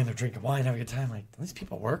lunchtime. They're drinking wine, having a good time. I'm like, do these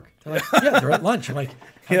people work? They're like, yeah, they're at lunch. I'm like, how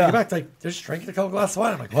do you Yeah. get back? They're like, they're just drinking a couple glasses of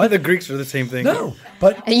wine. I'm like, Why what? the Greeks are the same thing? No,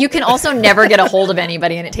 but You can also never get a hold of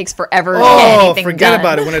anybody, and it takes forever to get Oh, anything forget done.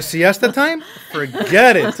 about it. When it's siesta time,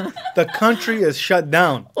 forget it. The country is shut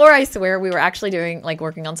down. Or I swear we were actually doing like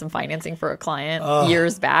working on some financing for a client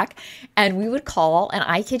years back, and we would call, and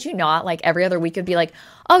I kid you not, like every other week would be like,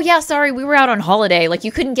 oh yeah, sorry, we were out on holiday. Like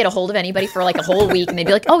you couldn't get a hold of anybody for like a whole week, and they'd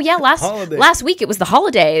be like, oh yeah, Holiday. last week it was the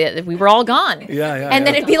holiday, we were all gone. Yeah, And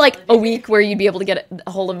then it'd be like a week where you'd be able to get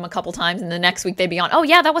a hold of them a couple times, and the next week they'd be on, oh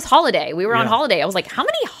yeah, that was holiday. We were on Yeah. holiday. I was like, how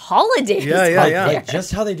many holidays? Yeah, yeah, yeah. like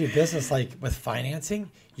just how they do business, like with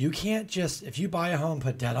financing, you can't just, if you buy a home,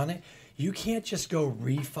 put debt on it, you can't just go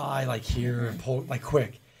refi like here and pull like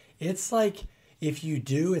quick. It's like if you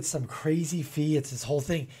do, it's some crazy fee. It's this whole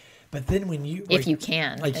thing. But then when you If you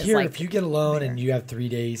can. like It's here, like- if you get a loan and you have 3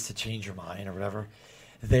 days to change your mind or whatever,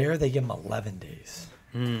 there they give them 11 days.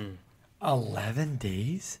 11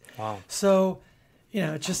 days. Wow. So,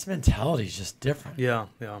 it's just mentality is just different. Yeah,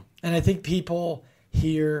 yeah. And I think people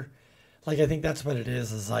here, like I think that's what it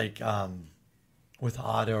is like with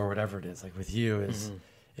auto or whatever it is, like with you, is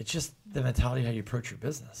it's just the mentality how you approach your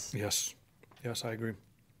business. Yes. Yes, I agree.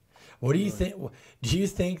 What do you think? Do you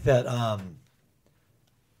think that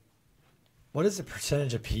what is the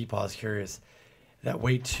percentage of people, I was curious, that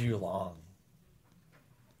wait too long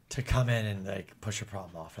to come in and like push a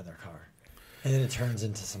problem off in their car, and then it turns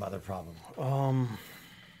into some other problem?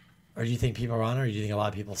 Or do you think people are on it, or do you think a lot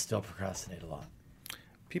of people still procrastinate a lot?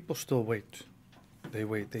 People still wait. They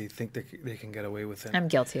wait. They think they can get away with it. I'm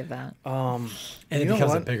guilty of that. And it You know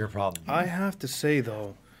becomes a what? bigger problem. I have to say,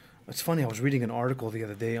 though, it's funny. I was reading an article the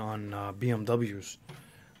other day on BMWs.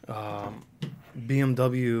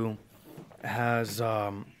 BMW has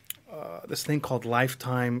this thing called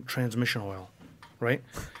lifetime transmission oil, right?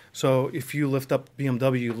 So if you lift up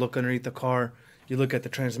BMW, you look underneath the car, you look at the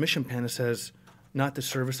transmission pan, it says, not to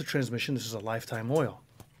service the transmission, this is a lifetime oil.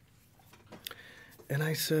 And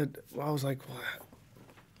I said, well, I was like, well,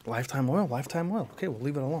 lifetime oil? Okay, we'll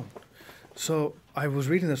leave it alone. So I was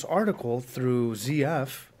reading this article through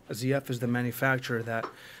ZF. ZF is the manufacturer that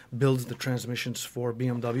builds the transmissions for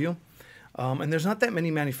BMW. And there's not that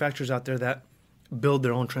many manufacturers out there that build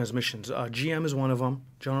their own transmissions. GM is one of them,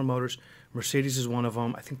 General Motors. Mercedes is one of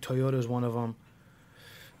them. I think Toyota is one of them.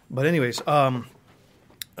 But anyways, I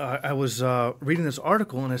was reading this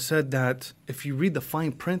article, and it said that if you read the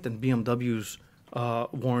fine print in BMW's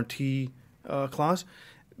warranty clause,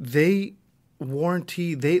 they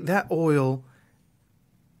warranty that oil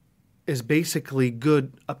is basically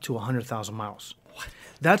good up to 100,000 miles. What?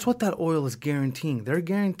 That's what that oil is guaranteeing. They're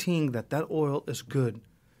guaranteeing that oil is good,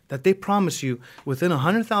 that they promise you within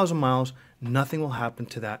 100,000 miles, nothing will happen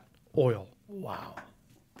to that oil. Wow.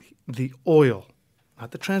 The oil,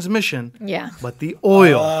 not the transmission, Yeah. but the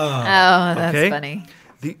oil. Oh, that's Okay. funny.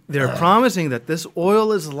 They're promising that this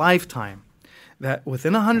oil is lifetime, that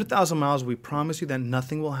within 100,000 miles, we promise you that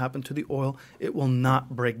nothing will happen to the oil. It will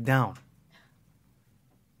not break down.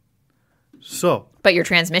 So, But your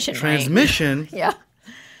transmission, transmission right? Yeah.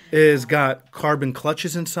 is got carbon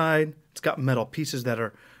clutches inside. It's got metal pieces that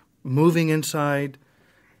are moving inside.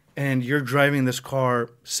 And you're driving this car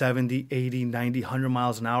 70, 80, 90, 100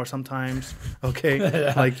 miles an hour sometimes,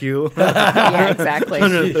 okay? Like you. Yeah, exactly.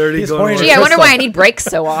 130 He's going pointing over. Gee, I wonder why I need brakes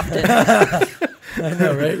so often. I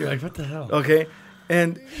know, right? You're like, what the hell? Okay,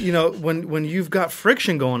 and when you've got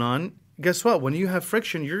friction going on, guess what? When you have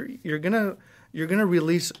friction, you're gonna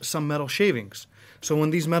release some metal shavings. So when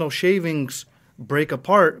these metal shavings break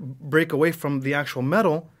away from the actual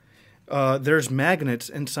metal, there's magnets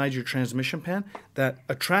inside your transmission pan that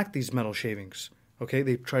attract these metal shavings. Okay,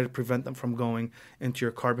 they try to prevent them from going into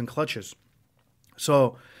your carbon clutches.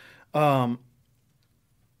 So,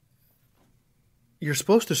 you're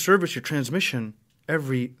supposed to service your transmission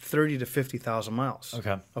every 30 to 50,000 miles.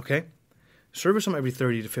 Okay? Service them every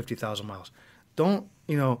 30 to 50,000 miles. Don't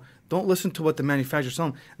listen to what the manufacturer's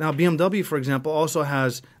telling. Now, BMW, for example, also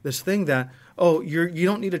has this thing that, you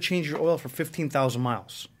don't need to change your oil for 15,000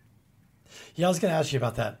 miles. Yeah, I was going to ask you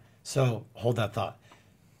about that. So hold that thought.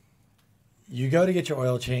 You go to get your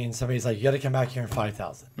oil change. Somebody's like, you got to come back here in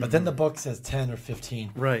 5,000. But then the book says 10 or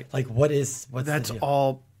 15. Right. Like, what's That's the deal?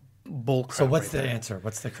 all bull crap. So what's right the there. answer?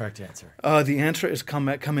 What's the correct answer? The answer is come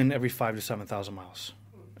in every 5,000 to 7,000 miles.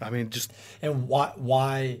 I mean, just And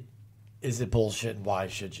why is it bullshit, and why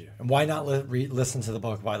should you? And why not listen to the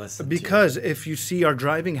book? Why listen because if you see our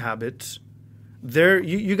driving habits, There,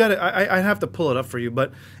 you got to. I have to pull it up for you,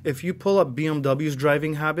 but if you pull up BMW's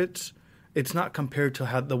driving habits, it's not compared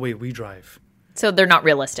to the way we drive. So they're not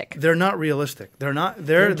realistic. They're not realistic. They're not.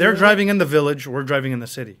 They're driving in the village. We're driving in the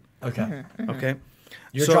city. Okay. Mm-hmm. Okay.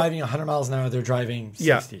 You're driving 100 miles an hour. They're driving 60.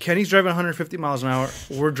 Yeah. Kenny's driving 150 miles an hour.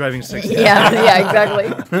 We're driving 60. Yeah,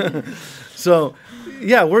 exactly. So,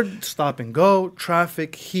 yeah, we're stop and go,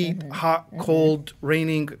 traffic, heat, hot, cold,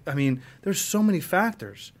 raining. I mean, there's so many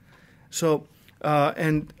factors. So,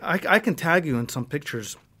 and I can tag you in some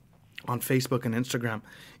pictures on Facebook and Instagram.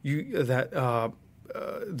 These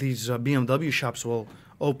BMW shops will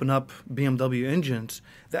open up BMW engines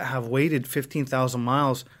that have waited 15,000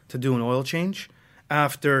 miles to do an oil change.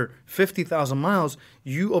 After 50,000 miles,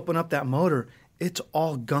 you open up that motor, it's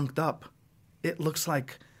all gunked up. It looks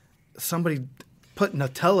like somebody put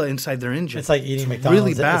Nutella inside their engine. It's like eating McDonald's.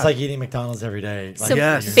 Really bad. It's like eating McDonald's every day. So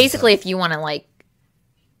basically, if you want to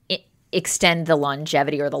extend the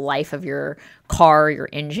longevity or the life of your car, your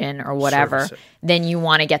engine, or whatever, then you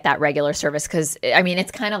want to get that regular service. Because I mean,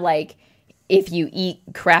 it's kind of like if you eat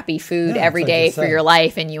crappy food every day for your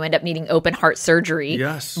life and you end up needing open heart surgery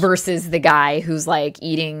versus the guy who's like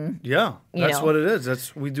eating. Yeah, that's what it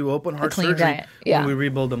is. We do open heart surgery when we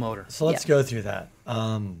rebuild the motor. So let's go through that.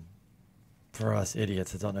 For us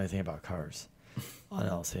idiots that don't know anything about cars,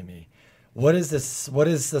 I'll say me. What is this? What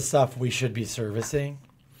is the stuff we should be servicing?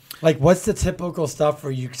 Like, what's the typical stuff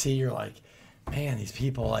where you see you're like, man, these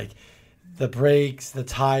people, like the brakes, the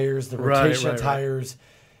tires, the rotation of tires,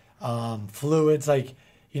 fluids, like,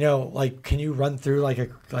 can you run through like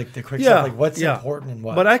the quick stuff? Like, what's important and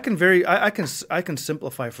what? But I can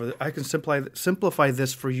simplify simplify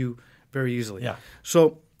this for you very easily. Yeah.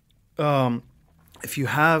 So, if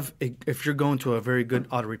you're going to a very good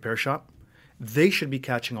auto repair shop, they should be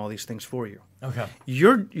catching all these things for you. Okay.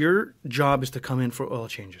 Your job is to come in for oil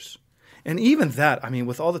changes. And even that, I mean,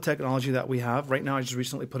 with all the technology that we have, right now I just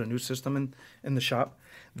recently put a new system in the shop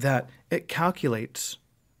that it calculates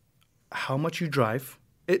how much you drive.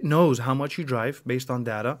 It knows how much you drive based on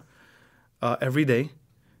data every day.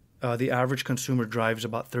 The average consumer drives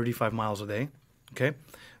about 35 miles a day. Okay?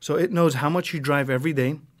 So it knows how much you drive every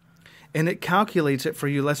day, and it calculates it for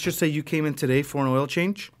you. Let's just say you came in today for an oil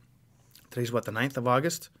change. Today's what, the 9th of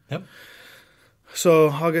August? Yep. So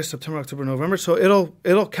August, September, October, November. So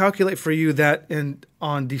it'll calculate for you that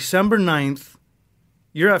on December 9th,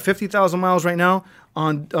 you're at 50,000 miles right now.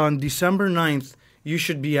 On December 9th, you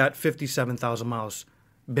should be at 57,000 miles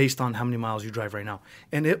based on how many miles you drive right now.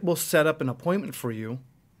 And it will set up an appointment for you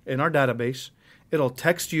in our database. It'll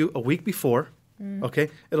text you a week before, okay?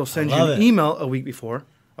 It'll send you an email a week before,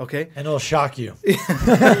 okay? And it'll shock you.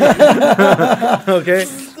 Okay?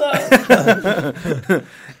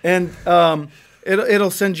 And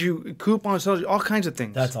it'll send you coupons, all kinds of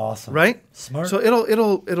things. That's awesome. Right? Smart. So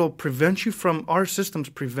it'll prevent you from, our systems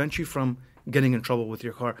prevent you from getting in trouble with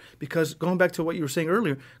your car. Because going back to what you were saying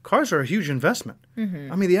earlier, cars are a huge investment.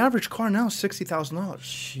 I mean, the average car now is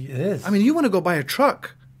 $60,000. It is. I mean, you want to go buy a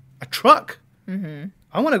truck. I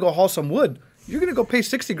want to go haul some wood. You're going to go pay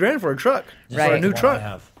 $60,000 for a truck, for a new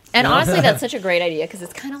truck. And honestly, that's such a great idea because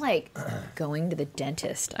it's kind of like going to the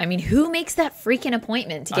dentist. I mean, who makes that freaking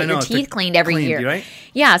appointment to get your teeth cleaned every year? Right?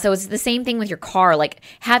 Yeah, so it's the same thing with your car. Like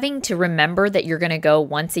having to remember that you're going to go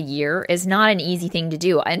once a year is not an easy thing to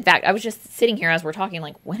do. In fact, I was just sitting here as we're talking,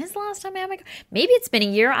 like, when is the last time I had my car? Maybe it's been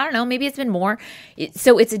a year. I don't know. Maybe it's been more.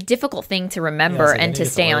 So it's a difficult thing to remember and to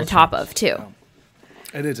stay on top of too.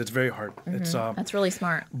 It is. It's very hard. That's really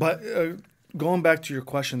smart. But going back to your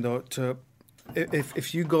question, though,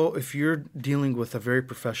 if you're dealing with a very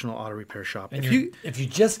professional auto repair shop, and if you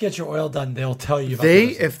just get your oil done, they'll tell you.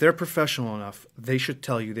 If they're professional enough, they should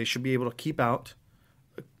tell you. They should be able to keep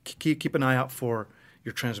an eye out for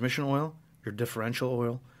your transmission oil, your differential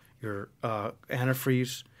oil, your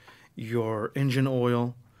antifreeze, your engine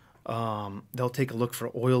oil. They'll take a look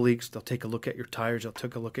for oil leaks. They'll take a look at your tires. They'll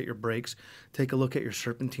take a look at your brakes. Take a look at your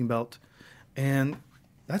serpentine belt, and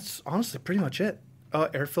that's honestly pretty much it.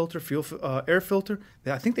 Air filter, air filter.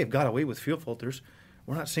 I think they've got away with fuel filters.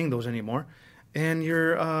 We're not seeing those anymore. And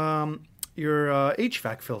your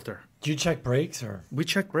HVAC filter. Do you check brakes or? We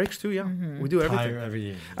check brakes too. Yeah, we do everything. Tire,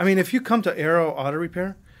 everything. I mean, if you come to Aero Auto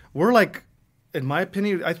Repair, we're like, in my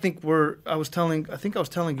opinion, I think I was telling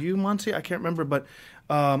you, Monsi, I can't remember, but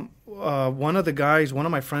one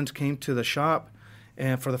of my friends came to the shop,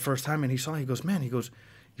 and for the first time, and he goes, man,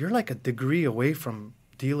 you're like a degree away from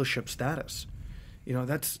dealership status. You know,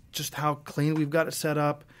 that's just how clean we've got it set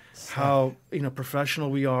up, how,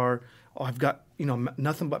 professional we are. I've got,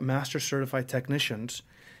 nothing but master certified technicians.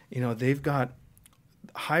 They've got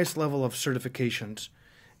highest level of certifications.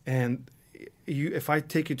 And, if I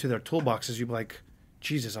take you to their toolboxes, you'd be like,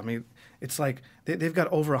 Jesus, I mean, it's like they've got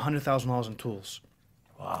over $100,000 in tools.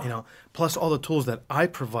 Wow. Plus all the tools that I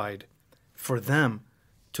provide for them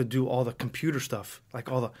to do all the computer stuff,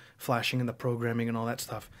 like all the flashing and the programming and all that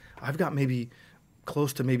stuff. I've got maybe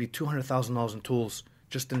close to maybe $200,000 in tools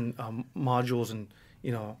just in modules and,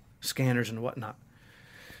 scanners and whatnot.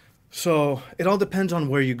 So it all depends on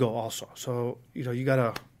where you go also. So, you got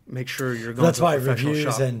to make sure you're going to a professional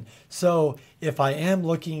shop. And so if I am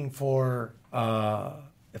looking for a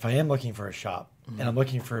shop and I'm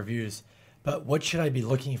looking for reviews, but what should I be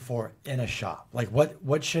looking for in a shop? Like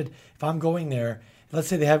what should, if I'm going there, let's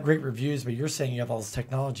say they have great reviews, but you're saying you have all this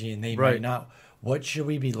technology and they Right. might not. What should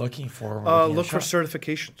we be looking for? when we're looking at Look a for shop?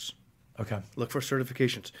 certifications. Okay. Look for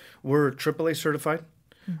certifications. We're AAA certified.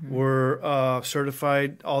 We're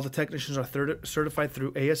certified. All the technicians are certified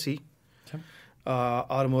through ASE, Okay.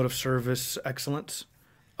 Automotive Service Excellence.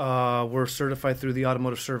 We're certified through the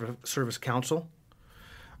Automotive Service Council.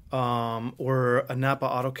 We're a Napa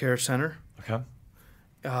Auto Care Center. Okay.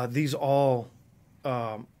 These all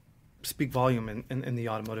speak volume in the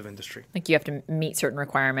automotive industry. Like you have to meet certain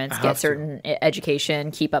requirements, I get have to. certain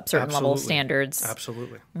education, keep up certain level of Absolutely. standards.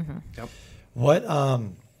 Absolutely. Yep. What?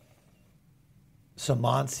 So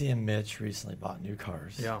Monty and Mitch recently bought new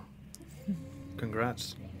cars. Yeah.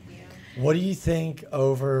 Congrats. What do you think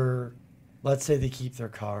over? Let's say they keep their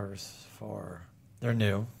cars they're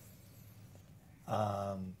new.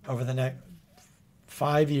 Over the next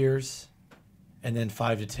 5 years, and then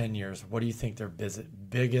 5 to 10 years, what do you think their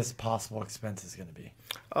biggest possible expense is going to be?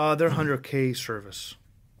 Their 100K service,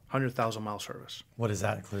 100,000 mile service. What does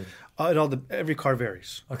that include? Every car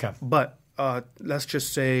varies. Okay. But let's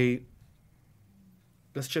just say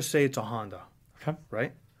it's a Honda, Okay.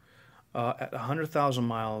 right? At 100,000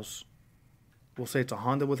 miles, we'll say it's a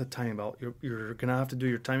Honda with a timing belt. You're gonna have to do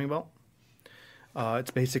your timing belt.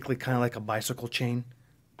 It's basically kind of like a bicycle chain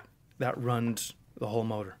that runs the whole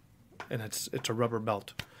motor, and it's a rubber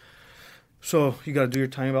belt. So you got to do your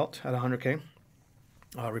timing belt at 100K.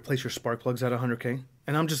 Replace your spark plugs at 100K.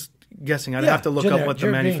 And I'm just guessing. I'd have to look up what the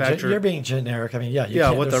manufacturer. You're being generic. I mean,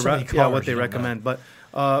 what they recommend. But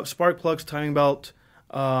spark plugs, timing belt.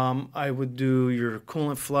 I would do your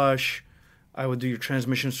coolant flush. I would do your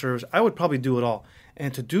transmission service. I would probably do it all.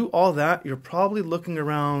 And to do all that, you're probably looking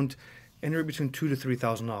around anywhere between $2,000 to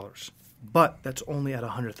 $3,000. But that's only at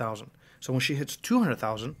 100,000. So when she hits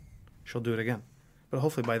 200,000, she'll do it again. But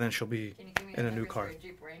hopefully by then she'll be in a new car.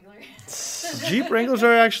 Jeep Wranglers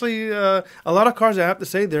are actually a lot of cars. I have to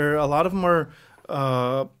say, a lot of them are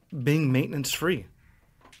being maintenance free.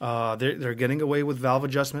 They're getting away with valve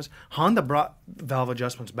adjustments. Honda brought valve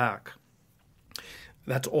adjustments back.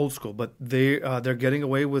 That's old school, but they're getting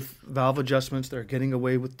away with valve adjustments. They're getting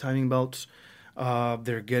away with timing belts.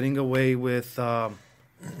 They're getting away with a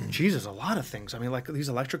lot of things. I mean, like these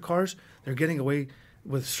electric cars, they're getting away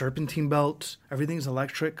with serpentine belts. Everything's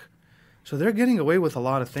electric. So they're getting away with a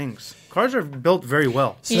lot of things. Cars are built very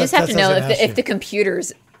well. You just have to know if the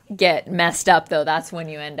computers get messed up, though, that's when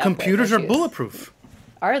you end up Computers with are issues. bulletproof.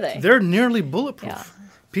 Are they? They're nearly bulletproof. Yeah.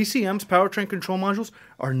 PCMs, powertrain control modules,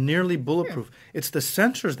 are nearly bulletproof. It's the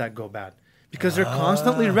sensors that go bad because they're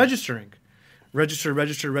constantly registering. Register,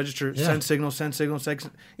 send signal. They're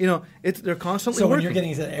constantly So when working. you're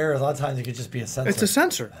getting an error, a lot of times it could just be a sensor. It's a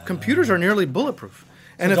sensor. Computers are nearly bulletproof.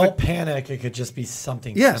 So And don't panic. It could just be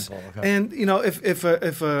something yes, simple. Okay. and if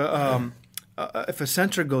a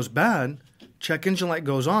sensor goes bad, check engine light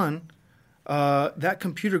goes on, that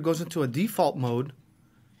computer goes into a default mode,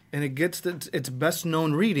 and it gets its best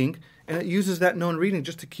known reading, and it uses that known reading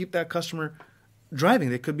just to keep that customer driving.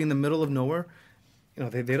 They could be in the middle of nowhere,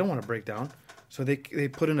 they don't want to break down, so they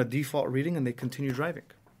put in a default reading and they continue driving,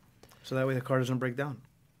 so that way the car doesn't break down.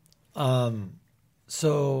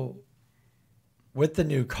 So with the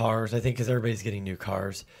new cars, I think because everybody's getting new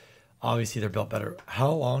cars, obviously they're built better.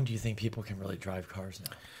 How long do you think people can really drive cars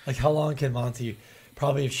now? Like how long can Monty,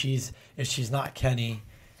 probably if she's not Kenny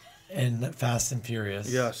in Fast and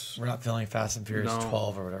Furious. Yes. We're not filming Fast and Furious No.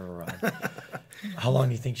 12 or whatever we're on. How long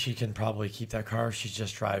do you think she can probably keep that car if she's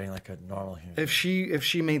just driving like a normal human? If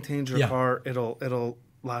she maintains her car, it'll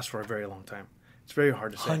last for a very long time. It's very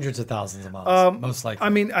hard to say. Hundreds of thousands of miles, most likely. I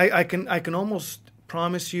mean, I can almost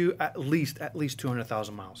promise you at least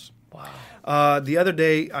 200,000 miles. Wow. The other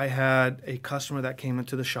day, I had a customer that came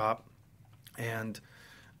into the shop, and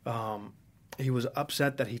he was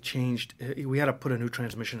upset that we had to put a new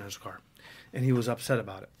transmission in his car, and he was upset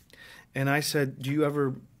about it. And I said, do you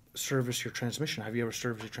ever service your transmission? Have you ever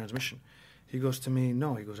serviced your transmission? He goes to me,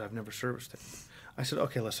 no. He goes, I've never serviced it. I said,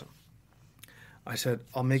 okay, listen. I said,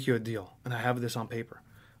 I'll make you a deal, and I have this on paper.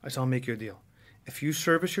 I said, I'll make you a deal. If you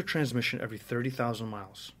service your transmission every 30,000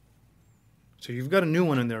 miles, so you've got a new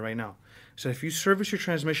one in there right now. So if you service your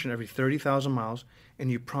transmission every 30,000 miles and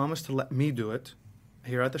you promise to let me do it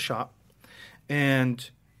here at the shop, and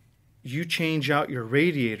you change out your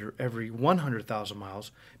radiator every 100,000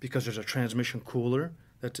 miles because there's a transmission cooler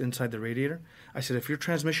that's inside the radiator. I said, if your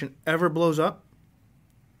transmission ever blows up,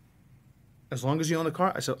 as long as you own the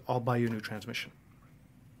car, I said, I'll buy you a new transmission.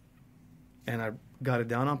 And I got it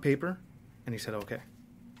down on paper, and he said, okay.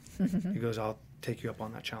 He goes, I'll take you up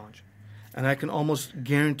on that challenge. And I can almost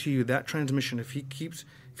guarantee you that transmission, if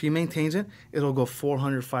he maintains it, it'll go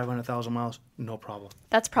 400, 500,000 miles, no problem.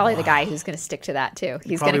 That's probably the guy who's going to stick to that too.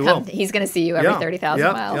 He's going to come. He's going to see you every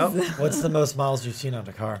 30,000 miles. Yep. What's the most miles you've seen on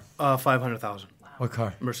a car? 500,000. What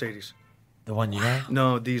car? Mercedes. The one you have?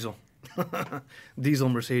 No, diesel. Diesel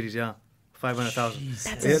Mercedes, yeah. 500,000.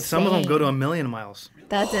 That's Yeah, some of them insane. go to 1 million miles.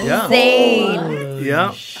 That's Yeah. insane.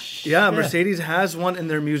 Yeah. Mercedes has one in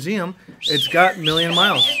their museum. It's got 1 million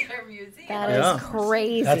miles. That Yeah. is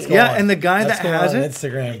crazy. That's cool. Yeah, and the guy That's that cool has on it,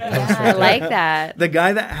 Instagram. I like that. the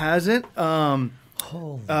guy that has it,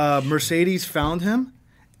 Mercedes found him,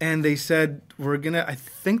 and they said I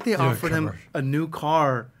think they offered him commercial. a new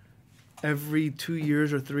car every 2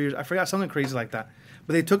 years or 3 years. I forgot, something crazy like that.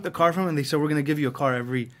 But they took the car from him and they said, we're going to give you a car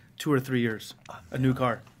every 2 or 3 years, a new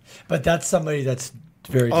car. But that's somebody that's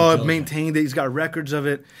very Oh, diligent. maintained it. He's got records of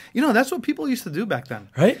it. You know, that's what people used to do back then.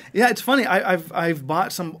 Right? Yeah, it's funny. I've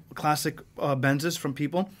bought some classic Benzes from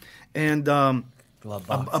people, and Glove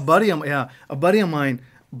box. a buddy of mine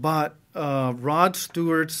bought Rod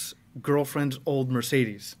Stewart's girlfriend's old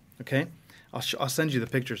Mercedes. Okay, I'll send you the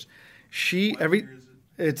pictures.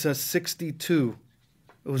 It's a '62.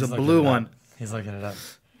 It was He's a looking blue it up. one. He's looking it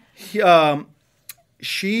up.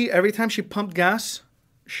 She every time she pumped gas,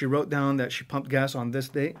 she wrote down that she pumped gas on this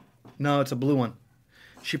date. No, it's a blue one.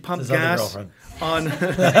 She pumped His other gas girlfriend.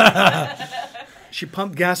 on. She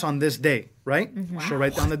pumped gas on this day, right? She'll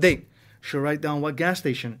write down the date. She'll write down what gas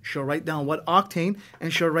station. She'll write down what octane,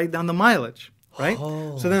 and she'll write down the mileage, right?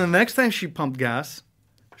 Oh. So then the next time she pumped gas,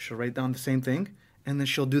 she'll write down the same thing, and then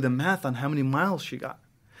she'll do the math on how many miles she got.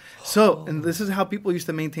 So, and this is how people used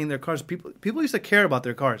to maintain their cars. People used to care about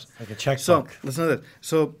their cars. Like a checkbook. So, listen to this.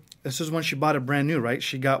 So, this is when she bought it brand new, right?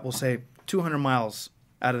 She got, we'll say, 200 miles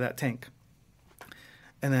out of that tank.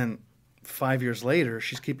 And then 5 years later,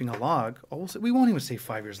 she's keeping a log. Oh, we won't even say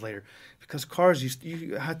 5 years later, because cars,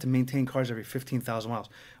 you had to maintain cars every 15,000 miles.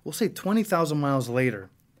 We'll say 20,000 miles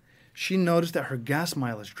later, she noticed that her gas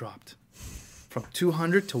mileage dropped from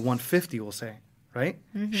 200 to 150, we'll say, right?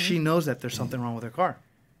 She knows that there's something wrong with her car.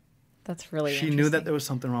 That's really She knew that there was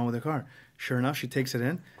something wrong with her car. Sure enough, she takes it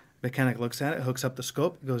in. Mechanic looks at it, hooks up the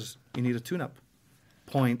scope, goes, you need a tune-up.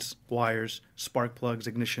 Points, wires, spark plugs,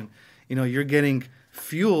 ignition. You know, you're getting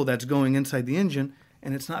fuel that's going inside the engine,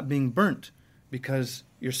 and it's not being burnt because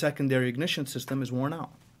your secondary ignition system is worn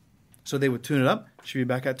out. So they would tune it up. She'd be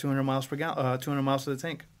back at 200 miles per gallon, 200 miles to the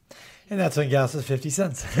tank. And that's when gas is 50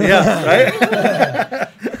 cents. Yeah, right?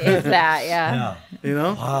 Is that, yeah. Yeah. You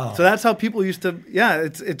know? Wow. So that's how people used to,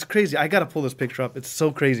 it's crazy. I got to pull this picture up. It's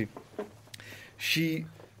so crazy.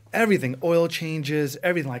 Everything, oil changes,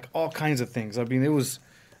 everything, like all kinds of things. I mean, it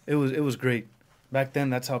was great. Back then,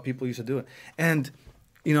 that's how people used to do it. And,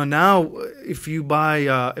 you know, now if you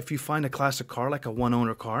find a classic car, like a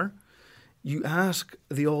one-owner car, you ask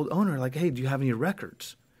the old owner, like, hey, do you have any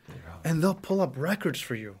records? And they'll pull up records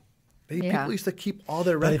for you. People used to keep all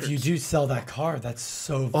their But records. if you do sell that car, that's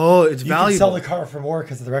so. Oh, it's you valuable. You can sell the car for more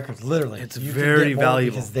because of the records. Literally, It's You can very get more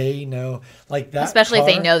valuable. because they know, like that. Especially if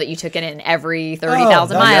they car- know that you took it in every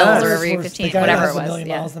 30,000 miles or every 15, the guy whatever that it has was. a million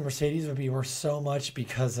Yeah. miles, the Mercedes would be worth so much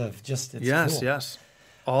because of just its Yes, cool. yes.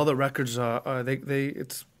 All the records,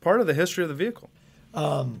 it's part of the history of the vehicle.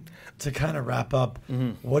 To kind of wrap up,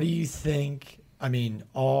 what do you think? I mean,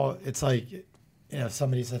 it's like, you know, if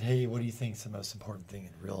somebody said, "Hey, what do you think is the most important thing in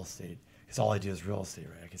real estate?" Because all I do is real estate,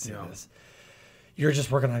 right? I can say this. You're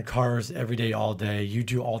just working on cars every day, all day. You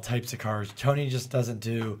do all types of cars. Tony just doesn't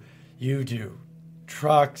do. You do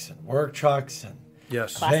trucks and work trucks and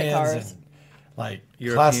Yes. Classic vans cars. and like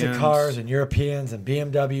Europeans. classic cars and Europeans and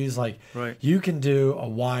BMWs. Like Right. you can do a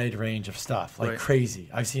wide range of stuff, like Right. crazy.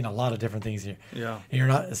 I've seen a lot of different things here. Yeah. And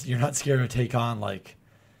you're not scared to take on like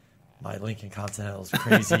my Lincoln Continental's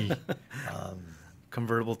crazy.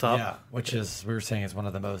 Convertible top. Yeah, which is we were saying is one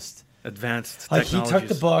of the most. Advanced Like he technologies. took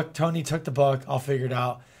the book, Tony took the book. I'll figure it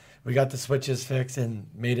out. We got the switches fixed and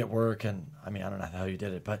made it work. And I mean, I don't know how you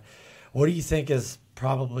did it, but what do you think is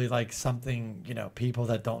probably like something, you know, people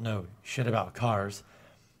that don't know shit about cars,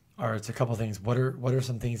 or it's a couple things. What are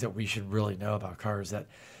some things that we should really know about cars that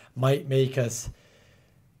might make us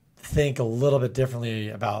think a little bit differently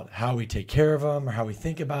about how we take care of them or how we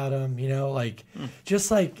think about them,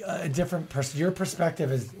 just like a different person. Your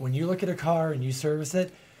perspective is when you look at a car and you service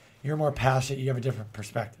it, you're more passionate. You have a different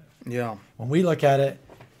perspective. Yeah. When we look at it,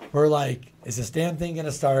 we're like, is this damn thing going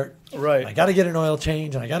to start? Right. I got to get an oil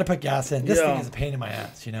change and I got to put gas in. This thing is a pain in my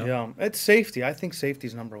ass, Yeah. It's safety. I think safety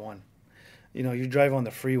is number one. You drive on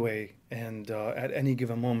the freeway and at any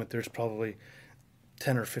given moment, there's probably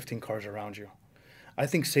 10 or 15 cars around you. I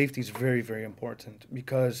think safety is very, very important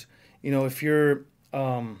because, if you're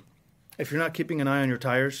not keeping an eye on your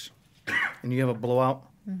tires and you have a blowout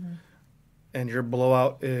and your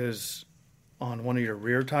blowout is on one of your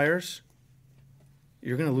rear tires,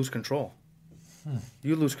 you're going to lose control.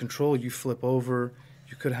 You lose control, you flip over,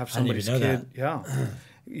 you could have somebody's kid. That. Yeah.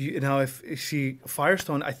 Now, if you see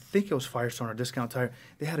Firestone, I think it was Firestone or Discount Tire,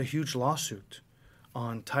 they had a huge lawsuit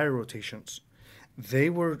on tire rotations. They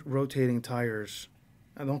were rotating tires,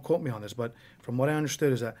 and don't quote me on this, but from what I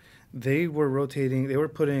understood is that they were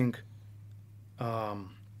putting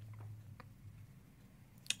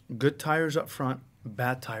good tires up front,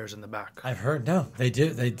 bad tires in the back. I've heard, no, they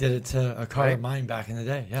did it to a car of mine back in the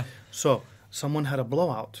day, yeah. So someone had a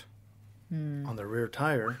blowout on the rear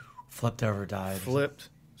tire. Flipped over, died. Flipped.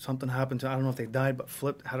 Something happened to, I don't know if they died, but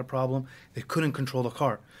flipped, had a problem. They couldn't control the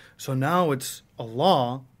car. So now it's a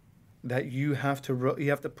law that you have to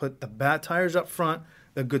put the bad tires up front,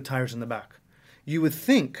 the good tires in the back. You would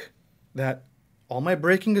think that all my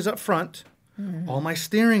braking is up front, all my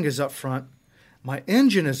steering is up front, my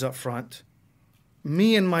engine is up front,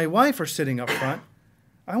 me and my wife are sitting up front.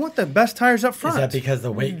 I want the best tires up front. Is that because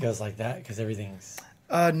the weight goes like that? Because everything's...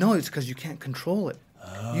 No, it's because you can't control it.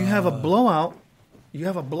 You have a blowout. You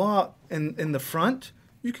have a blowout in the front.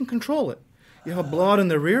 You can control it. You have a blowout in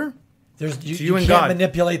the rear. You can't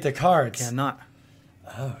manipulate the car. Cannot.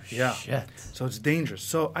 Oh, yeah. Shit. So it's dangerous.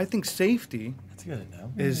 So I think safety That's good to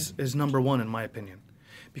know. is number one in my opinion.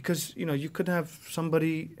 Because, you could have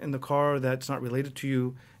somebody in the car that's not related to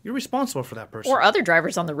you. You're responsible for that person. Or other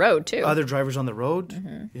drivers on the road, too. Other drivers on the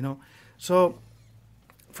road, So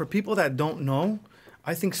for people that don't know,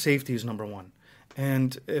 I think safety is number one.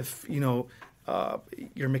 And if,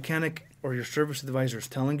 your mechanic or your service advisor is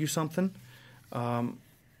telling you something,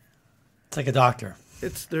 it's like a doctor.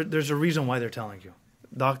 There's a reason why they're telling you.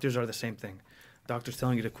 Doctors are the same thing. Doctors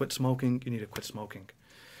telling you to quit smoking, you need to quit smoking.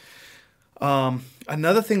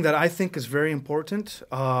 Another thing that I think is very important,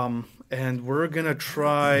 and we're going to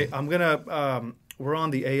try, we're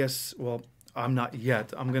on the I'm not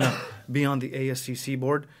yet. I'm going to be on the ASCCA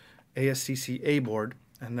board,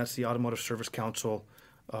 and that's the Automotive Service Council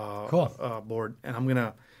board. And I'm going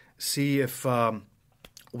to see if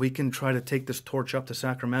we can try to take this torch up to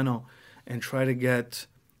Sacramento and try to get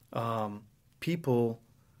people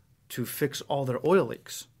to fix all their oil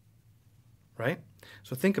leaks, right?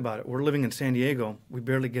 So think about it. We're living in San Diego. We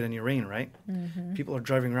barely get any rain, right? Mm-hmm. People are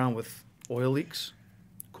driving around with oil leaks,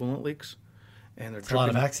 coolant leaks, and they're dripping, a lot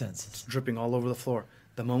of accidents. It's dripping all over the floor.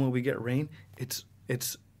 The moment we get rain, it's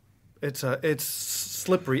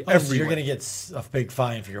slippery everywhere. So you're going to get a big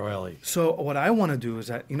fine for your oil leak. So what I want to do is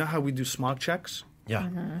that, how we do smog checks? Yeah.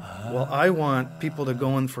 Mm-hmm. Well, I want people to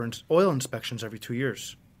go in for oil inspections every 2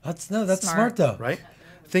 years. That's smart though. Right?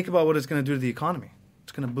 Think about what it's going to do to the economy.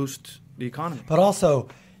 It's going to boost the economy. But also,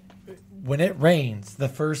 when it rains, the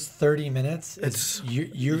first 30 minutes, be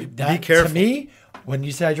careful. To me, when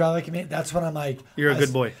you say I drive like a man, that's when I'm like, you're a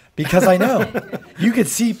good boy. Because I know you could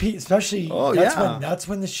see, especially that's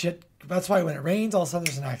when the shit. That's why when it rains, all of a sudden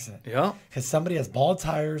there's an accident. Yeah. Because somebody has balled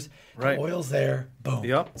tires, right. The oil's there, boom.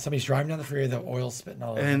 Yep. Somebody's driving down the freeway, the oil's spitting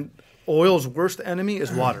all over. And oil's worst enemy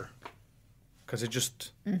is water. Because it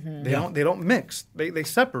just they don't mix. They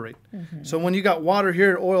separate. Mm-hmm. So when you got water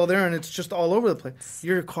here, oil there, and it's just all over the place.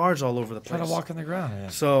 Your car's all over the place. Trying to walk on the ground. Yeah.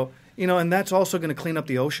 So and that's also going to clean up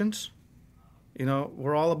the oceans.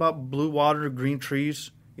 We're all about blue water, green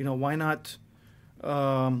trees. Why not?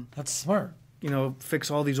 That's smart. Fix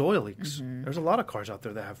all these oil leaks. Mm-hmm. There's a lot of cars out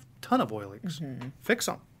there that have a ton of oil leaks. Mm-hmm. Fix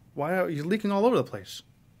them. Why are you leaking all over the place?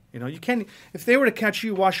 You can't. If they were to catch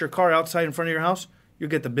you wash your car outside in front of your house, you'll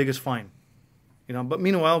get the biggest fine. But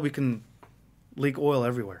meanwhile, we can leak oil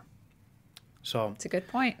everywhere. So it's a good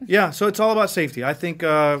point. Yeah, so it's all about safety. I think,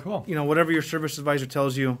 cool. Whatever your service advisor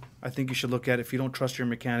tells you, I think you should look at it. If you don't trust your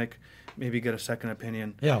mechanic, maybe get a second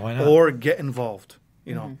opinion. Yeah, why not? Or get involved.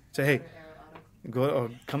 Say, hey,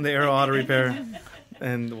 come to Aero Auto Repair,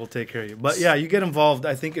 and we'll take care of you. But yeah, you get involved.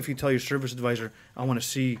 I think if you tell your service advisor, I want to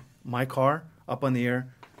see my car up on the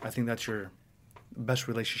air, I think that's your best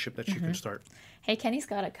relationship that you can start. Hey, Kenny's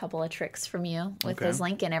got a couple of tricks from you with his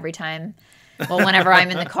Lincoln every time. Well, whenever I'm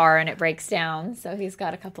in the car and it breaks down. So he's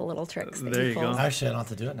got a couple little tricks that There he you pulls. go. Actually, I don't have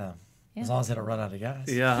to do it now. As long as I don't run out of gas.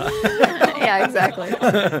 Yeah. Yeah, exactly.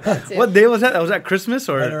 What day was that? Was that Christmas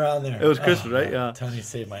or? Right around there. It was Christmas, right? man. Yeah. Tony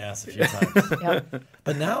saved my ass a few times. Yep.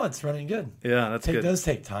 But now it's running good. Yeah, that's good. Those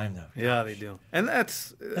take time, though. Yeah, they do. And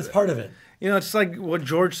that's part of it. it's like what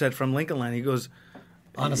George said from Lincoln Land. He goes,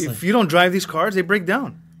 Honestly. if you don't drive these cars, they break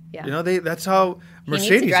down. Yeah. That's how Mercedes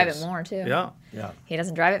He needs to drive is. it more, too. Yeah. Yeah. He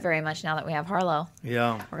doesn't drive it very much now that we have Harlow.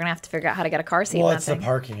 Yeah. We're going to have to figure out how to get a car seat Well, in it's that the thing.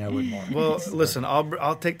 parking I would more. Well, listen,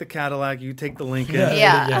 I'll take the Cadillac, you take the Lincoln.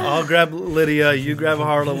 Yeah. I'll grab Lydia, you grab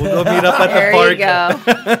Harlow. We'll go meet up at There the park. you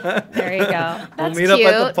go. There you go. That's We'll meet cute.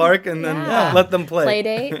 up at the park and then let them play. Play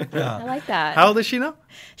date. I like that. How old is she now?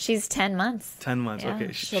 She's 10 months. 10 months. Yeah.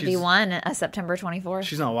 Okay. She'll be one September 24th.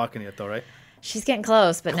 She's not walking yet, though, right? She's getting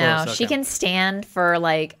close, but no, Close, she okay. can stand for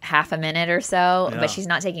like half a minute or so, Yeah. but she's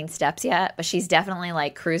not taking steps yet. But she's definitely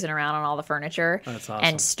like cruising around on all the furniture That's awesome.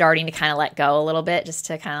 and starting to kind of let go a little bit just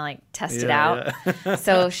to kind of like test it out. Yeah.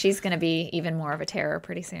 So she's going to be even more of a terror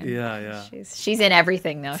pretty soon. Yeah. She's in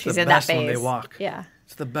everything though. She's the in that best phase. when they walk. Yeah.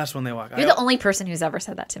 It's the best when they walk. You're the only person who's ever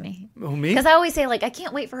said that to me. Who, me? Because I always say like I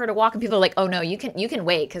can't wait for her to walk, and people are like, "Oh no, you can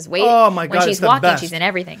wait because wait." Oh, my when God, she's it's the walking, best. she's in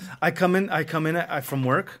everything. I come in from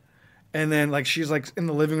work, and then like she's like in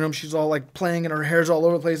the living room, she's all like playing, and her hair's all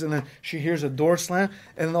over the place, and then she hears a door slam,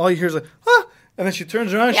 and all you hear is like, ah! And then she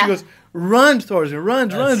turns around, and Yeah. she goes, runs towards me,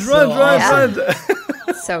 runs.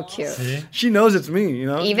 So cute. She knows it's me,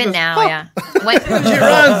 She Even goes, now, "Ah!" yeah. When, She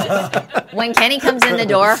runs. when Kenny comes in the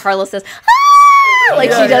door, Harlow says, "Ah!"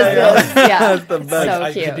 Like she does this. Yeah, That's the best. so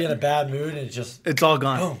I could be in cute. a bad mood and it just. It's all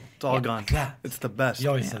gone. Boom. It's all gone. Yeah. It's the best. You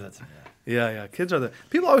always say that to me. Yeah. Kids are the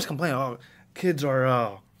people always complain. Oh, kids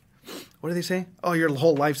are. What do they say? Oh, your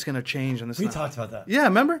whole life's gonna change and this. We and that. talked about that. Yeah,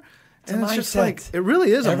 remember? a And it's just mindset. like it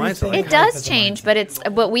really is a Everything- mindset. It does change,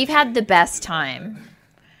 but we've had the best time.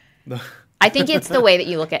 I think it's the way that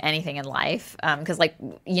you look at anything in life. Because,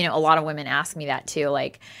 a lot of women ask me that too.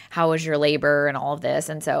 Like, how was your labor and all of this?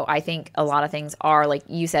 And so I think a lot of things are, like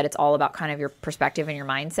you said, it's all about kind of your perspective and your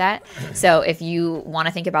mindset. So if you want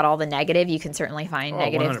to think about all the negative, you can certainly find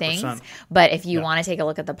negative 100%. things. But if you want to take a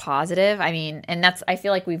look at the positive, I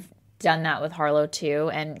feel like we've done that with Harlow too.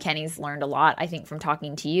 And Kenny's learned a lot, I think, from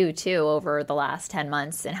talking to you too over the last 10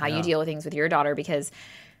 months and how you deal with things with your daughter, because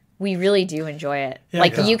we really do enjoy it. Yeah,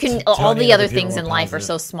 yeah. You can, Tony all and the other other people things in were life are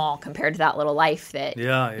positive. so small compared to that little life that,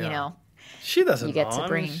 Yeah. She doesn't You get know. to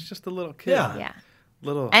bring- she's just a little kid. Yeah. yeah.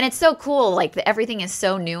 Little. And it's so cool. Like everything is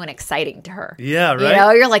so new and exciting to her. Yeah,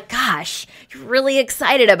 right? You're like, gosh, you're really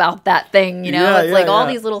excited about that thing. Yeah, It's like all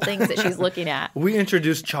yeah. these little things that she's looking at. We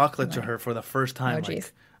introduced chocolate to her for the first time Oh,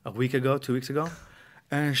 geez. like a week ago, 2 weeks ago.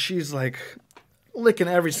 And she's like licking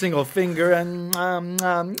every single finger and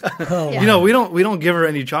Yeah. we don't give her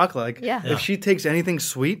any chocolate. Like Yeah. if she takes anything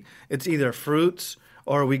sweet, it's either fruits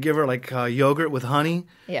or we give her like yogurt with honey.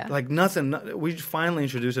 Yeah. Like nothing. We finally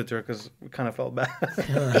introduced it to her because we kind of felt bad.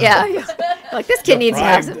 Yeah. Like this kid needs to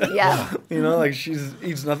have some. Yeah. Like she's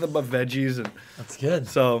eats nothing but veggies and That's good.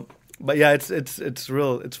 so. But yeah, it's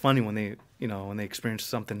real. It's funny when they when they experience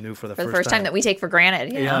something new for the For the first time that we take for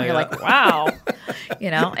granted. Yeah, You're yeah. like, wow.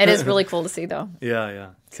 It is really cool to see though. Yeah.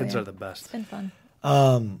 Kids yeah. are the best. It's been fun.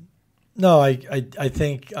 No, I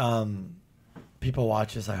think people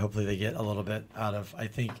watch this. Hopefully they get a little bit out of. I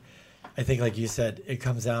think like you said, it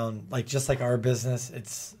comes down just like our business.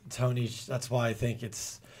 It's Tony. That's why I think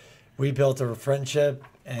we built a friendship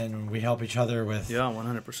and we help each other with. Yeah,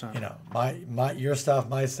 100%. My your stuff,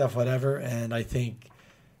 my stuff, whatever. And I think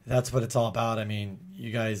that's what it's all about. I mean,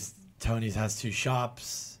 you guys, Tony's has 2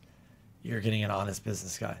 shops. You're getting an honest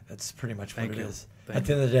business guy. That's pretty much what Thank it you. is. Thank At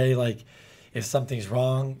the end of the day, like if something's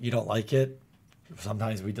wrong, you don't like it.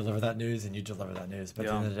 Sometimes we deliver that news and you deliver that news. But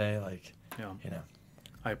at the end of the day, Yeah.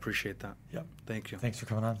 I appreciate that. Yep. Thank you. Thanks for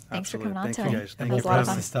coming on. Thanks for Absolutely. coming on, Thank Tony. you guys. That Thank was you a lot for of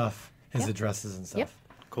having His me. stuff, his Yep. addresses and stuff. Yep.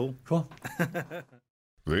 Cool. Cool.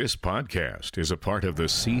 This podcast is a part of the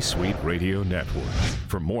C-Suite Radio Network.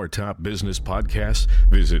 For more top business podcasts,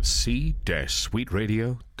 visit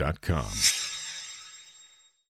c-suiteradio.com.